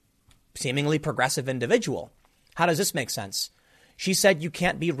lesbian, seemingly progressive individual. How does this make sense? She said you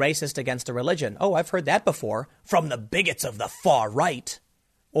can't be racist against a religion. Oh, I've heard that before from the bigots of the far right.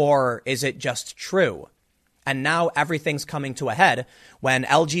 Or is it just true? And now everything's coming to a head when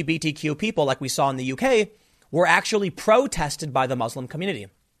LGBTQ people, like we saw in the UK, were actually protested by the Muslim community.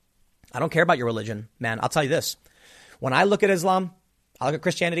 I don't care about your religion, man. I'll tell you this. When I look at Islam, I look at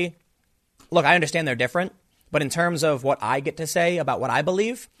Christianity, look, I understand they're different, but in terms of what I get to say about what I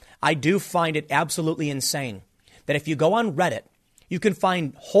believe, I do find it absolutely insane that if you go on Reddit, you can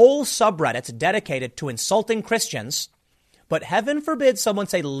find whole subreddits dedicated to insulting Christians, but heaven forbid someone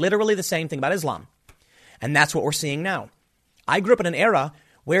say literally the same thing about Islam. And that's what we're seeing now. I grew up in an era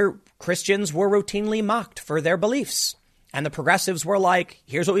where Christians were routinely mocked for their beliefs. And the progressives were like,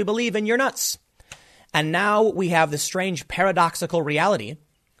 here's what we believe and you're nuts. And now we have this strange paradoxical reality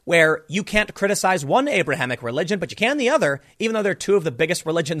where you can't criticize one Abrahamic religion, but you can the other, even though they're two of the biggest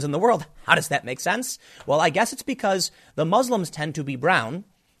religions in the world. How does that make sense? Well, I guess it's because the Muslims tend to be brown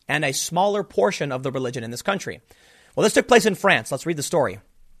and a smaller portion of the religion in this country. Well, this took place in France. Let's read the story.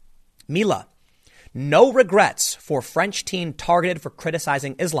 Mila. No regrets for French teen targeted for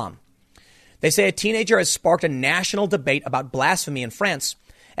criticizing Islam. They say a teenager has sparked a national debate about blasphemy in France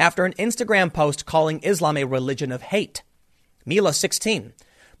after an Instagram post calling Islam a religion of hate. Mila, 16,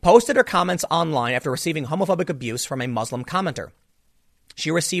 posted her comments online after receiving homophobic abuse from a Muslim commenter.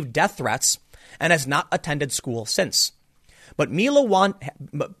 She received death threats and has not attended school since. But Mila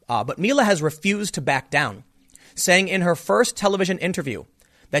has refused to back down, saying in her first television interview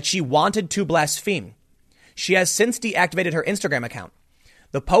that she wanted to blaspheme. She has since deactivated her Instagram account.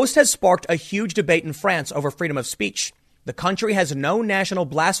 The post has sparked a huge debate in France over freedom of speech. The country has no national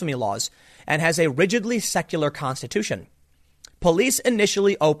blasphemy laws and has a rigidly secular constitution. Police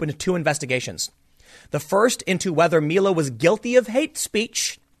initially opened 2 investigations. The first into whether Mila was guilty of hate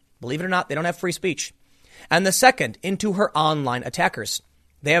speech. Believe it or not, they don't have free speech. And the second into her online attackers.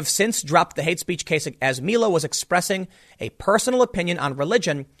 They have since dropped the hate speech case as Mila was expressing a personal opinion on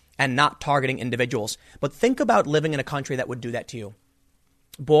religion and not targeting individuals. But think about living in a country that would do that to you.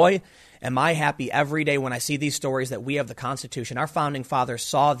 Boy, am I happy every day when I see these stories that we have the Constitution. Our founding fathers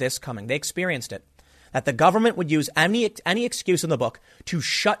saw this coming. They experienced it. That the government would use any excuse in the book to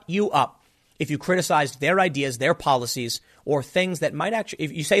shut you up if you criticized their ideas, their policies, or things that might actually,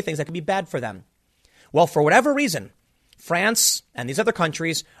 if you say things that could be bad for them. Well, for whatever reason, France and these other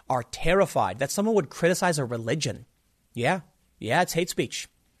countries are terrified that someone would criticize a religion. Yeah, it's hate speech.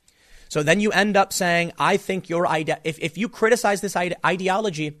 So then you end up saying, I think your idea, if you criticize this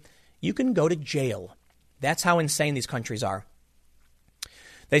ideology, you can go to jail. That's how insane these countries are.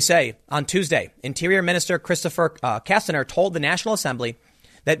 They say on Tuesday, Interior Minister Christopher Castaner told the National Assembly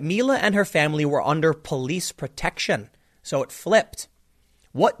that Mila and her family were under police protection. So it flipped.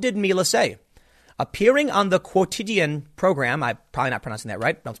 What did Mila say? Appearing on the Quotidien program, I'm probably not pronouncing that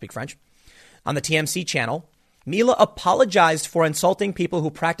right, don't speak French, on the TMC channel, Mila apologized for insulting people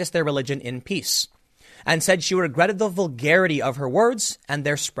who practice their religion in peace and said she regretted the vulgarity of her words and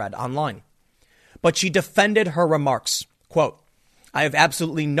their spread online. But she defended her remarks. Quote, I have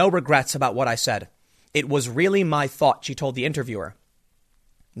absolutely no regrets about what I said. It was really my thought, she told the interviewer.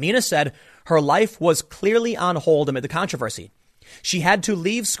 Mina said her life was clearly on hold amid the controversy. She had to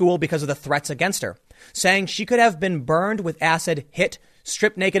leave school because of the threats against her, saying she could have been burned with acid, hit,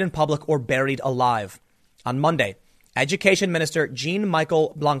 stripped naked in public, or buried alive. On Monday, Education Minister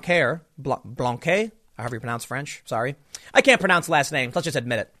Jean-Michel Blanquer, however you pronounce French, sorry, I can't pronounce last names, let's just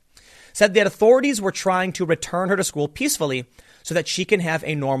admit it, said that authorities were trying to return her to school peacefully so that she can have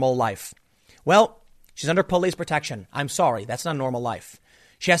a normal life. Well, she's under police protection. I'm sorry, that's not a normal life.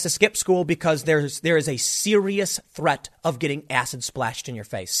 She has to skip school because there is a serious threat of getting acid splashed in your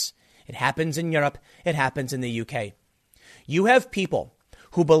face. It happens in Europe. It happens in the UK. You have people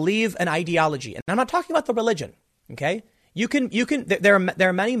who believe an ideology, and I'm not talking about the religion. Okay, there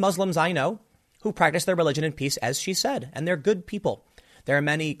are many Muslims I know who practice their religion in peace, as she said, and they're good people. There are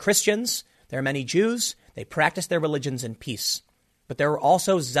many Christians. There are many Jews. They practice their religions in peace. But there are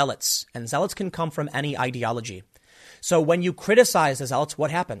also zealots, and zealots can come from any ideology. So when you criticize the zealots,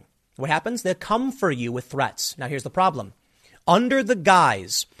 what happens? They come for you with threats. Now, here's the problem. Under the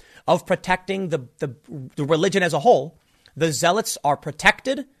guise of protecting the religion as a whole, the zealots are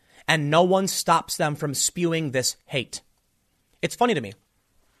protected and no one stops them from spewing this hate. It's funny to me.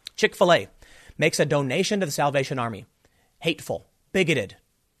 Chick-fil-A makes a donation to the Salvation Army. Hateful, bigoted,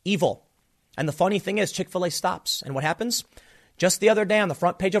 evil. And the funny thing is Chick-fil-A stops. And what happens? Just the other day on the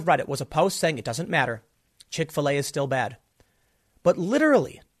front page of Reddit was a post saying it doesn't matter. Chick-fil-A is still bad. But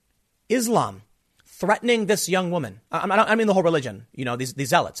literally, Islam threatening this young woman. I mean the whole religion, these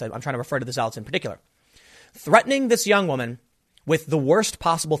zealots. I'm trying to refer to the zealots in particular. Threatening this young woman with the worst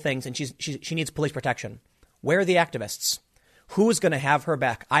possible things, and she needs police protection. Where are the activists? Who's going to have her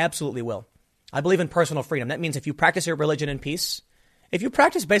back? I absolutely will. I believe in personal freedom. That means if you practice your religion in peace, if you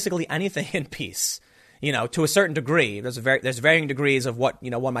practice basically anything in peace, to a certain degree, there's varying degrees of what,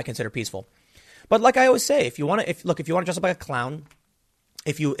 one might consider peaceful. But like I always say, if you want to dress up like a clown,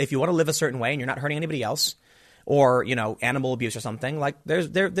 if you want to live a certain way and you're not hurting anybody else, or, animal abuse or something, like do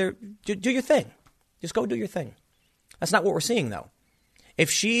your thing. Just go do your thing. That's not what we're seeing, though. If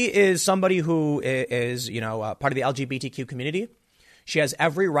she is somebody who is, part of the LGBTQ community, she has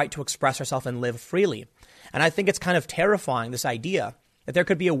every right to express herself and live freely. And I think it's kind of terrifying, this idea that there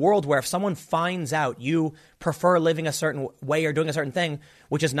could be a world where if someone finds out you prefer living a certain way or doing a certain thing,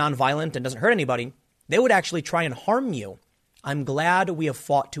 which is nonviolent and doesn't hurt anybody, they would actually try and harm you. I'm glad we have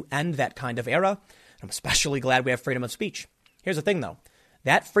fought to end that kind of era. I'm especially glad we have freedom of speech. Here's the thing, though.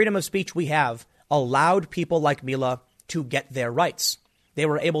 That freedom of speech we have allowed people like Mila to get their rights. They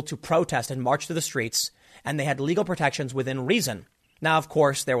were able to protest and march through the streets, and they had legal protections within reason. Now, of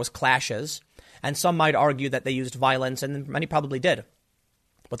course, there was clashes, and some might argue that they used violence, and many probably did.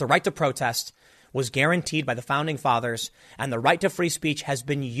 But the right to protest was guaranteed by the founding fathers, and the right to free speech has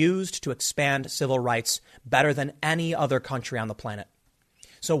been used to expand civil rights better than any other country on the planet.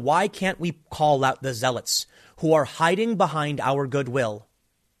 So why can't we call out the zealots who are hiding behind our goodwill?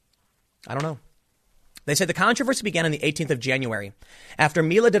 I don't know. They say the controversy began on the 18th of January after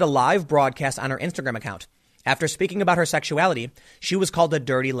Mila did a live broadcast on her Instagram account. After speaking about her sexuality, she was called a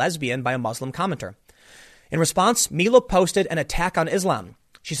dirty lesbian by a Muslim commenter. In response, Mila posted an attack on Islam.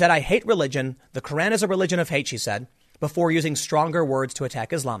 She said, "I hate religion. The Quran is a religion of hate," she said, before using stronger words to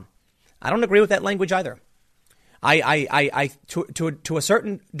attack Islam. I don't agree with that language either. To a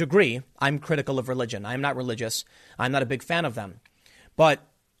certain degree, I'm critical of religion. I'm not religious. I'm not a big fan of them. But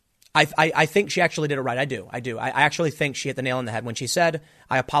I think she actually did it right. I do. I actually think she hit the nail on the head when she said,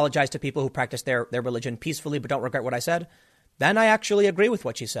 "I apologize to people who practice their religion peacefully but don't regret what I said." Then I actually agree with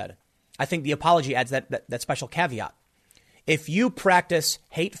what she said. I think the apology adds that special caveat. If you practice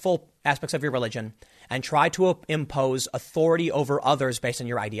hateful aspects of your religion and try to impose authority over others based on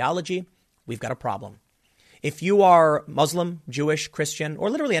your ideology, we've got a problem. If you are Muslim, Jewish, Christian, or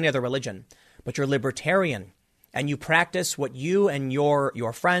literally any other religion, but you're libertarian, and you practice what you and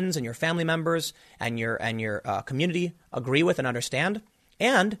your friends and your family members and your community agree with and understand,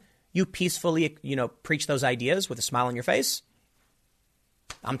 and you peacefully, preach those ideas with a smile on your face,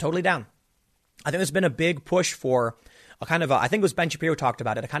 I'm totally down. I think there's been a big push for a kind of I think it was Ben Shapiro talked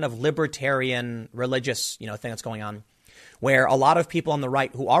about it, a kind of libertarian religious, thing that's going on, where a lot of people on the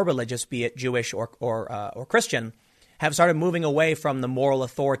right who are religious, be it Jewish or Christian, have started moving away from the moral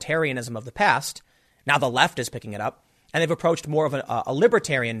authoritarianism of the past. Now the left is picking it up, and they've approached more of a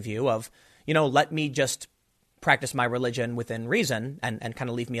libertarian view of, let me just practice my religion within reason and kind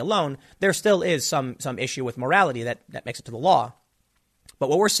of leave me alone. There still is some issue with morality that makes it to the law. But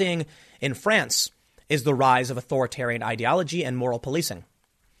what we're seeing in France is the rise of authoritarian ideology and moral policing.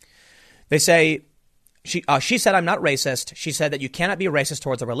 They say, she said, "I'm not racist." She said that you cannot be racist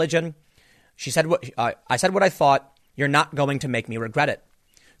towards a religion. She said, I said what I thought. You're not going to make me regret it.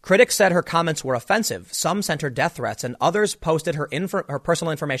 Critics said her comments were offensive. Some sent her death threats, and others posted her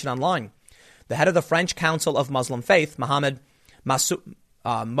personal information online. The head of the French Council of Muslim Faith, Mohammed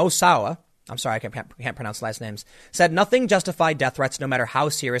Moussaoua, I'm sorry, I can't pronounce last names, said nothing justified death threats, no matter how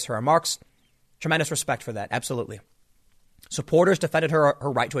serious her remarks. Tremendous respect for that. Absolutely. Supporters defended her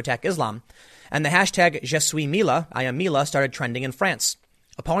right to attack Islam, and the hashtag Je suis Mila, I am Mila, started trending in France.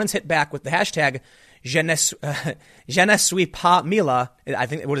 Opponents hit back with the hashtag Je ne suis pas Mila. I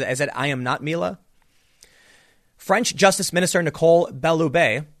think, is that I am not Mila? French Justice Minister Nicole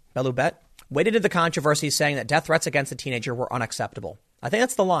Belloubet waded into the controversy, saying that death threats against the teenager were unacceptable. I think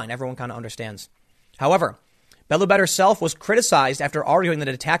that's the line everyone kind of understands. However, Belloubet herself was criticized after arguing that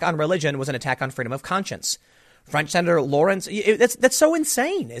an attack on religion was an attack on freedom of conscience. French Senator Lawrence, that's so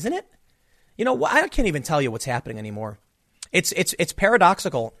insane, isn't it? I can't even tell you what's happening anymore. It's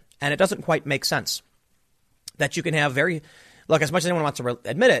paradoxical, and it doesn't quite make sense that you can have as much as anyone wants to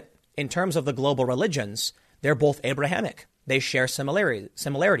admit it, in terms of the global religions, they're both Abrahamic. They share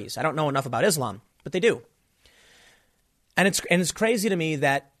similarities. I don't know enough about Islam, but they do. And it's crazy to me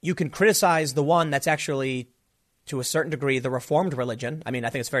that you can criticize the one that's actually, to a certain degree, the Reformed religion. I mean, I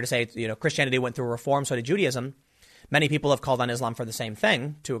think it's fair to say, Christianity went through a reform, so did Judaism. Many people have called on Islam for the same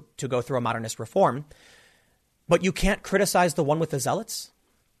thing, to go through a modernist reform. But you can't criticize the one with the zealots?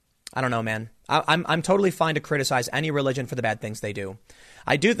 I don't know, man. I'm totally fine to criticize any religion for the bad things they do.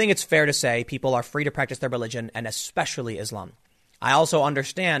 I do think it's fair to say people are free to practice their religion, and especially Islam. I also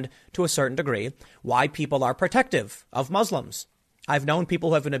understand, to a certain degree, why people are protective of Muslims. I've known people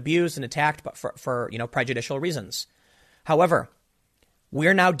who have been abused and attacked for prejudicial reasons. However,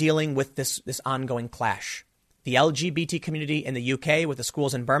 we're now dealing with this ongoing clash. The LGBT community in the UK with the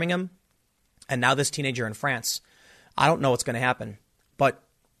schools in Birmingham, and now this teenager in France. I don't know what's going to happen, but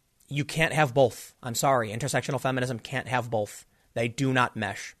you can't have both. I'm sorry. Intersectional feminism can't have both. They do not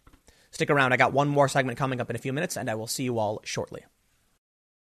mesh. Stick around. I got one more segment coming up in a few minutes, and I will see you all shortly.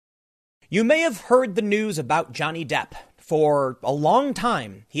 You may have heard the news about Johnny Depp. For a long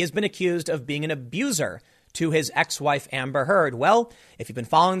time, he has been accused of being an abuser to his ex-wife, Amber Heard. Well, if you've been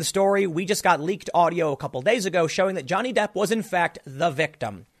following the story, we just got leaked audio a couple days ago showing that Johnny Depp was, in fact, the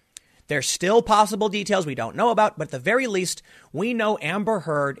victim. There's still possible details we don't know about, but at the very least, we know Amber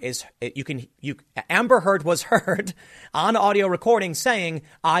Heard Amber Heard was heard on audio recording saying,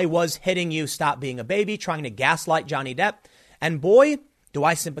 "I was hitting you, stop being a baby," trying to gaslight Johnny Depp. And boy, do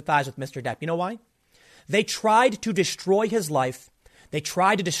I sympathize with Mr. Depp. You know why? They tried to destroy his life. They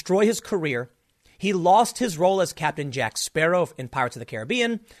tried to destroy his career. He lost his role as Captain Jack Sparrow in Pirates of the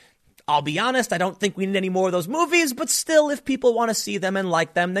Caribbean. I'll be honest, I don't think we need any more of those movies, but still, if people want to see them and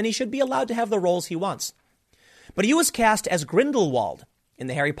like them, then he should be allowed to have the roles he wants. But he was cast as Grindelwald in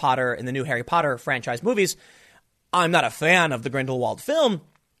the new Harry Potter franchise movies. I'm not a fan of the Grindelwald film,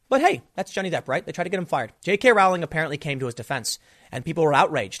 but hey, that's Johnny Depp, right? They tried to get him fired. J.K. Rowling apparently came to his defense, and people were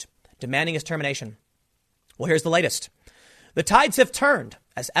outraged, demanding his termination. Well, here's the latest. The tides have turned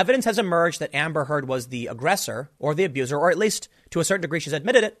as evidence has emerged that Amber Heard was the aggressor or the abuser, or at least to a certain degree she's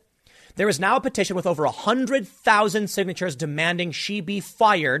admitted it. There is now a petition with over 100,000 signatures demanding she be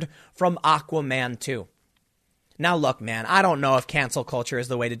fired from Aquaman 2. Now, look, man, I don't know if cancel culture is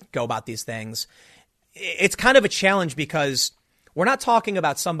the way to go about these things. It's kind of a challenge because we're not talking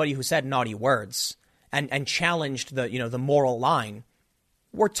about somebody who said naughty words and challenged the moral line.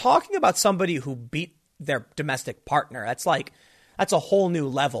 We're talking about somebody who beat their domestic partner. That's a whole new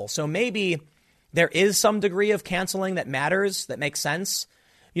level. So maybe there is some degree of canceling that matters, that makes sense.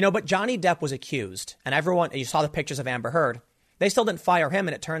 But Johnny Depp was accused, and you saw the pictures of Amber Heard. They still didn't fire him,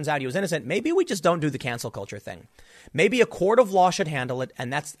 and it turns out he was innocent. Maybe we just don't do the cancel culture thing. Maybe a court of law should handle it,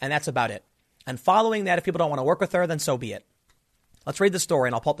 and that's about it. And following that, if people don't want to work with her, then so be it. Let's read the story,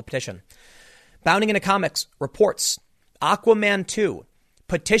 and I'll pull up the petition. Bounding into Comics reports, Aquaman 2,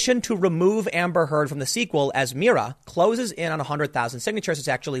 petition to remove Amber Heard from the sequel as Mira closes in on 100,000 signatures. It's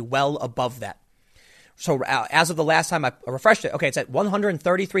actually well above that. So as of the last time I refreshed it, okay, it's at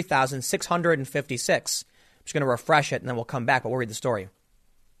 133,656. I'm just going to refresh it and then we'll come back, but we'll read the story.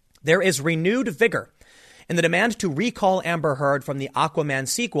 There is renewed vigor in the demand to recall Amber Heard from the Aquaman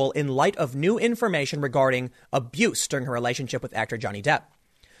sequel in light of new information regarding abuse during her relationship with actor Johnny Depp.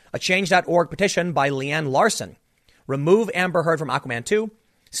 A Change.org petition by Leanne Larson, remove Amber Heard from Aquaman 2,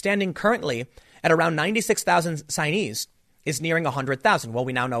 standing currently at around 96,000 signees, is nearing 100,000. Well,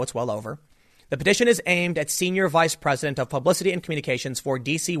 we now know it's well over. The petition is aimed at Senior Vice President of Publicity and Communications for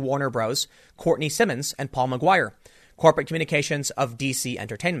DC Warner Bros., Courtney Simmons, and Paul McGuire, Corporate Communications of DC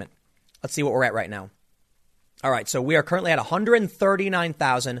Entertainment. Let's see what we're at right now. All right, so we are currently at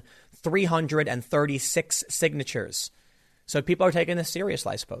 139,336 signatures. So people are taking this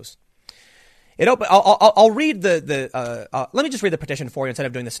seriously, I suppose. I'll read let me just read the petition for you instead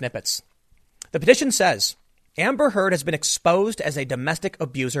of doing the snippets. The petition says, Amber Heard has been exposed as a domestic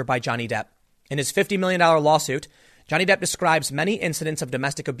abuser by Johnny Depp. In his $50 million lawsuit, Johnny Depp describes many incidents of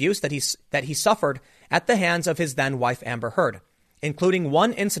domestic abuse that he suffered at the hands of his then wife, Amber Heard, including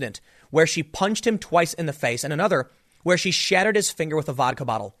one incident where she punched him twice in the face and another where she shattered his finger with a vodka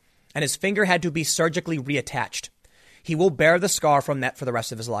bottle, and his finger had to be surgically reattached. He will bear the scar from that for the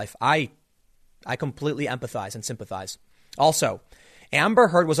rest of his life. I completely empathize and sympathize. Also, Amber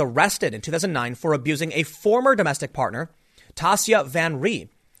Heard was arrested in 2009 for abusing a former domestic partner, Tasya Van Ree,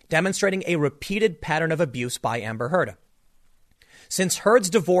 demonstrating a repeated pattern of abuse by Amber Heard. Since Heard's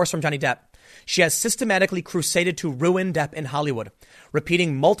divorce from Johnny Depp, she has systematically crusaded to ruin Depp in Hollywood,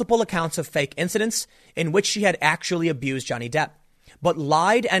 repeating multiple accounts of fake incidents in which she had actually abused Johnny Depp, but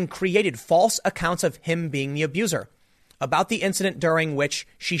lied and created false accounts of him being the abuser. About the incident during which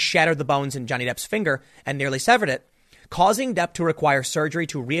she shattered the bones in Johnny Depp's finger and nearly severed it, causing Depp to require surgery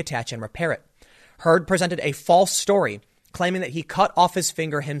to reattach and repair it. Heard presented a false story, claiming that he cut off his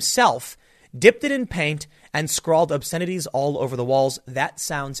finger himself, dipped it in paint, and scrawled obscenities all over the walls. That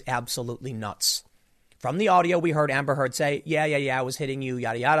sounds absolutely nuts. From the audio, we heard Amber Heard say, yeah, I was hitting you,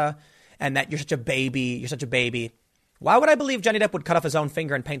 yada, yada, and that you're such a baby. Why would I believe Johnny Depp would cut off his own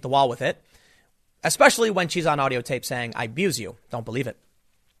finger and paint the wall with it? Especially when she's on audio tape saying, I abuse you. Don't believe it.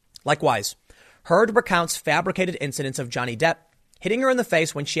 Likewise, Heard recounts fabricated incidents of Johnny Depp hitting her in the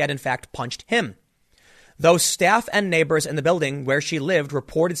face when she had in fact punched him. Though staff and neighbors in the building where she lived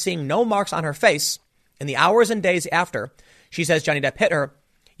reported seeing no marks on her face, in the hours and days after, she says Johnny Depp hit her,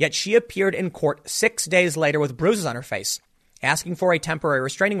 yet she appeared in court 6 days later with bruises on her face, asking for a temporary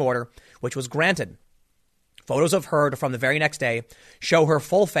restraining order, which was granted. Photos of Heard from the very next day show her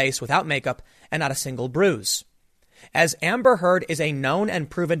full face without makeup and not a single bruise. As Amber Heard is a known and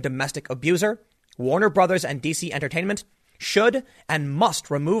proven domestic abuser, Warner Brothers and DC Entertainment should and must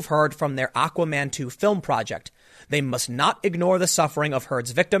remove Heard from their Aquaman 2 film project. They must not ignore the suffering of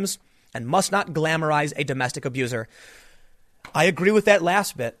Heard's victims and must not glamorize a domestic abuser. I agree with that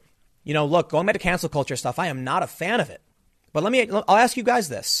last bit. You know, look, going back to cancel culture stuff, I am not a fan of it. But I'll ask you guys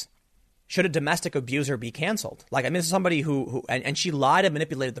this. Should a domestic abuser be canceled? Like, I mean, this is somebody who she lied and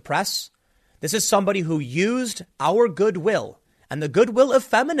manipulated the press. This is somebody who used our goodwill and the goodwill of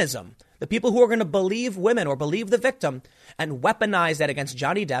feminism, the people who are going to believe women or believe the victim, and weaponize that against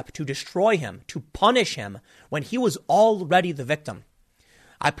Johnny Depp to destroy him, to punish him when he was already the victim.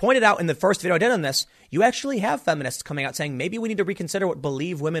 I pointed out in the first video I did on this, you actually have feminists coming out saying maybe we need to reconsider what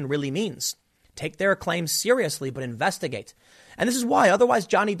believe women really means. Take their claims seriously, but investigate. And this is why otherwise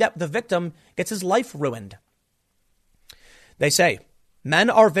Johnny Depp, the victim, gets his life ruined. They say men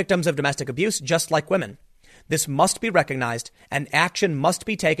are victims of domestic abuse just like women. This must be recognized and action must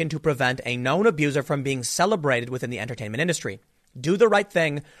be taken to prevent a known abuser from being celebrated within the entertainment industry. Do the right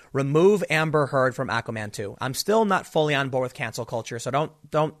thing. Remove Amber Heard from Aquaman 2. I'm still not fully on board with cancel culture, so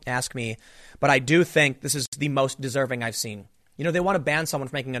don't ask me. But I do think this is the most deserving I've seen. You know, they want to ban someone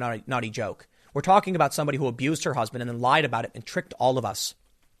for making a naughty joke. We're talking about somebody who abused her husband and then lied about it and tricked all of us.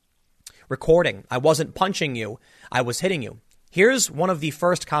 Recording. I wasn't punching you. I was hitting you. Here's one of the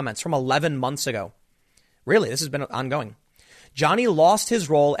first comments from 11 months ago. Really, this has been ongoing. Johnny lost his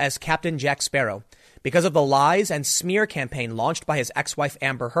role as Captain Jack Sparrow because of the lies and smear campaign launched by his ex-wife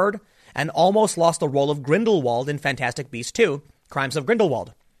Amber Heard, and almost lost the role of Grindelwald in Fantastic Beasts 2, Crimes of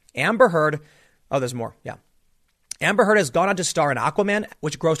Grindelwald. Amber Heard, there's more, yeah. Amber Heard has gone on to star in Aquaman,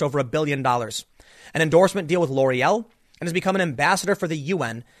 which grossed over $1 billion, an endorsement deal with L'Oreal, and has become an ambassador for the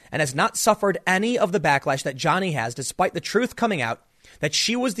UN, and has not suffered any of the backlash that Johnny has, despite the truth coming out that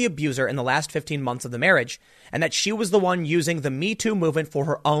she was the abuser in the last 15 months of the marriage, and that she was the one using the Me Too movement for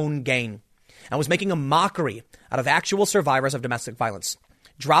her own gain, and was making a mockery out of actual survivors of domestic violence.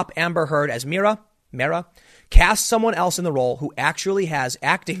 Drop Amber Heard as Mera. Cast someone else in the role who actually has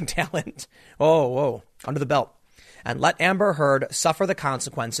acting talent. Under the belt. And let Amber Heard suffer the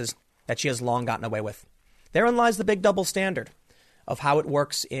consequences that she has long gotten away with. Therein lies the big double standard of how it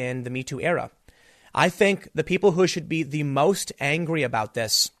works in the Me Too era. I think the people who should be the most angry about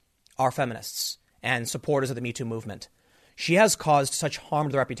this are feminists and supporters of the Me Too movement. She has caused such harm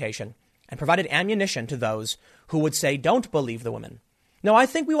to the reputation and provided ammunition to those who would say don't believe the women. No, I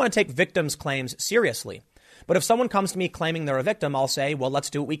think we want to take victims' claims seriously. But if someone comes to me claiming they're a victim, I'll say, well, let's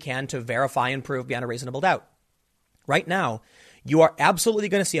do what we can to verify and prove beyond a reasonable doubt. Right now, you are absolutely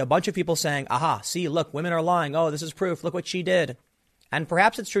going to see a bunch of people saying, aha, see, look, women are lying. Oh, this is proof. Look what she did. And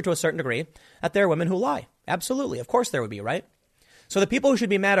perhaps it's true to a certain degree that there are women who lie. Absolutely. Of course there would be, right? So the people who should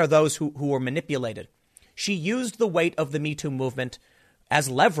be mad are those who were manipulated. She used the weight of the Me Too movement as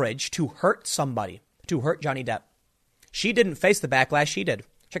leverage to hurt somebody, to hurt Johnny Depp. She didn't face the backlash. She did.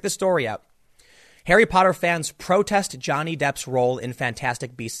 Check this story out. Harry Potter fans protest Johnny Depp's role in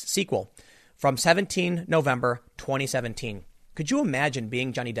Fantastic Beasts sequel from 17 November 2017. Could you imagine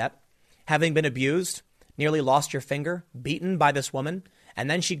being Johnny Depp, having been abused, nearly lost your finger, beaten by this woman, and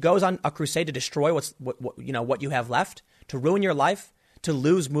then she goes on a crusade to destroy what you have left, to ruin your life, to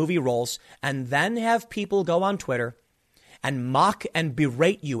lose movie roles, and then have people go on Twitter and mock and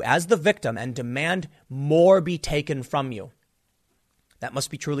berate you as the victim and demand more be taken from you. That must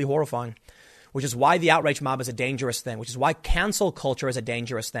be truly horrifying, which is why the outrage mob is a dangerous thing, which is why cancel culture is a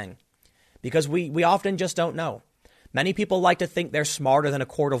dangerous thing, because we often just don't know. Many people like to think they're smarter than a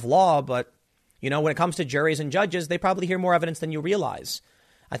court of law, but, when it comes to juries and judges, they probably hear more evidence than you realize.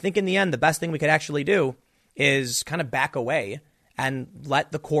 I think in the end, the best thing we could actually do is kind of back away and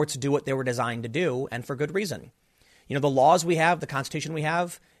let the courts do what they were designed to do, and for good reason. The laws we have, the Constitution we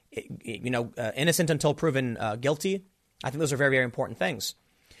have, innocent until proven guilty. I think those are very, very important things.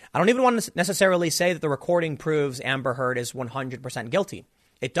 I don't even want to necessarily say that the recording proves Amber Heard is 100% guilty.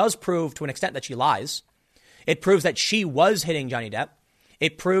 It does prove to an extent that she lies. It proves that she was hitting Johnny Depp.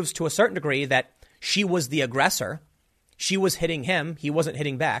 It proves to a certain degree that she was the aggressor. She was hitting him. He wasn't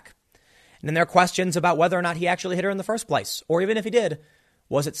hitting back. And then there are questions about whether or not he actually hit her in the first place. Or even if he did,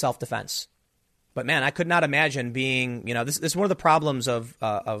 was it self-defense? But man, I could not imagine being, this is one of the problems of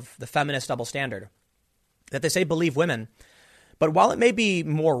the feminist double standard, that they say believe women. But while it may be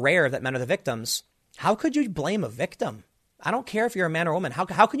more rare that men are the victims, how could you blame a victim? I don't care if you're a man or a woman. How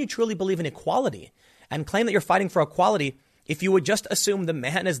can you truly believe in equality and claim that you're fighting for equality if you would just assume the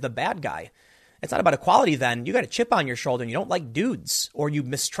man is the bad guy? It's not about equality then. You got a chip on your shoulder and you don't like dudes, or you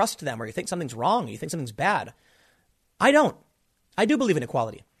mistrust them, or you think something's wrong, or you think something's bad. I don't. I do believe in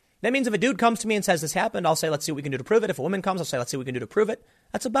equality. That means if a dude comes to me and says this happened, I'll say, let's see what we can do to prove it. If a woman comes, I'll say, let's see what we can do to prove it.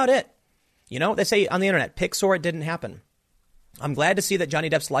 That's about it. You know, they say on the internet, pics or it didn't happen. I'm glad to see that Johnny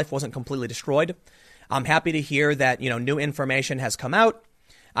Depp's life wasn't completely destroyed. I'm happy to hear that, new information has come out.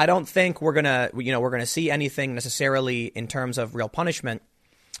 I don't think we're going to see anything necessarily in terms of real punishment.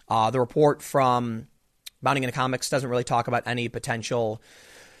 The report from Bounding Into Comics doesn't really talk about any potential,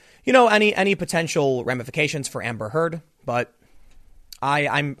 any potential ramifications for Amber Heard. But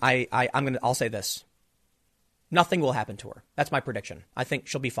I'll say this. Nothing will happen to her. That's my prediction. I think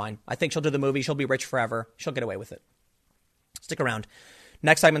she'll be fine. I think she'll do the movie. She'll be rich forever. She'll get away with it. Stick around.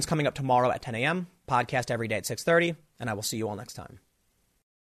 Next segment's coming up tomorrow at 10 a.m. Podcast every day at 6:30. And I will see you all next time.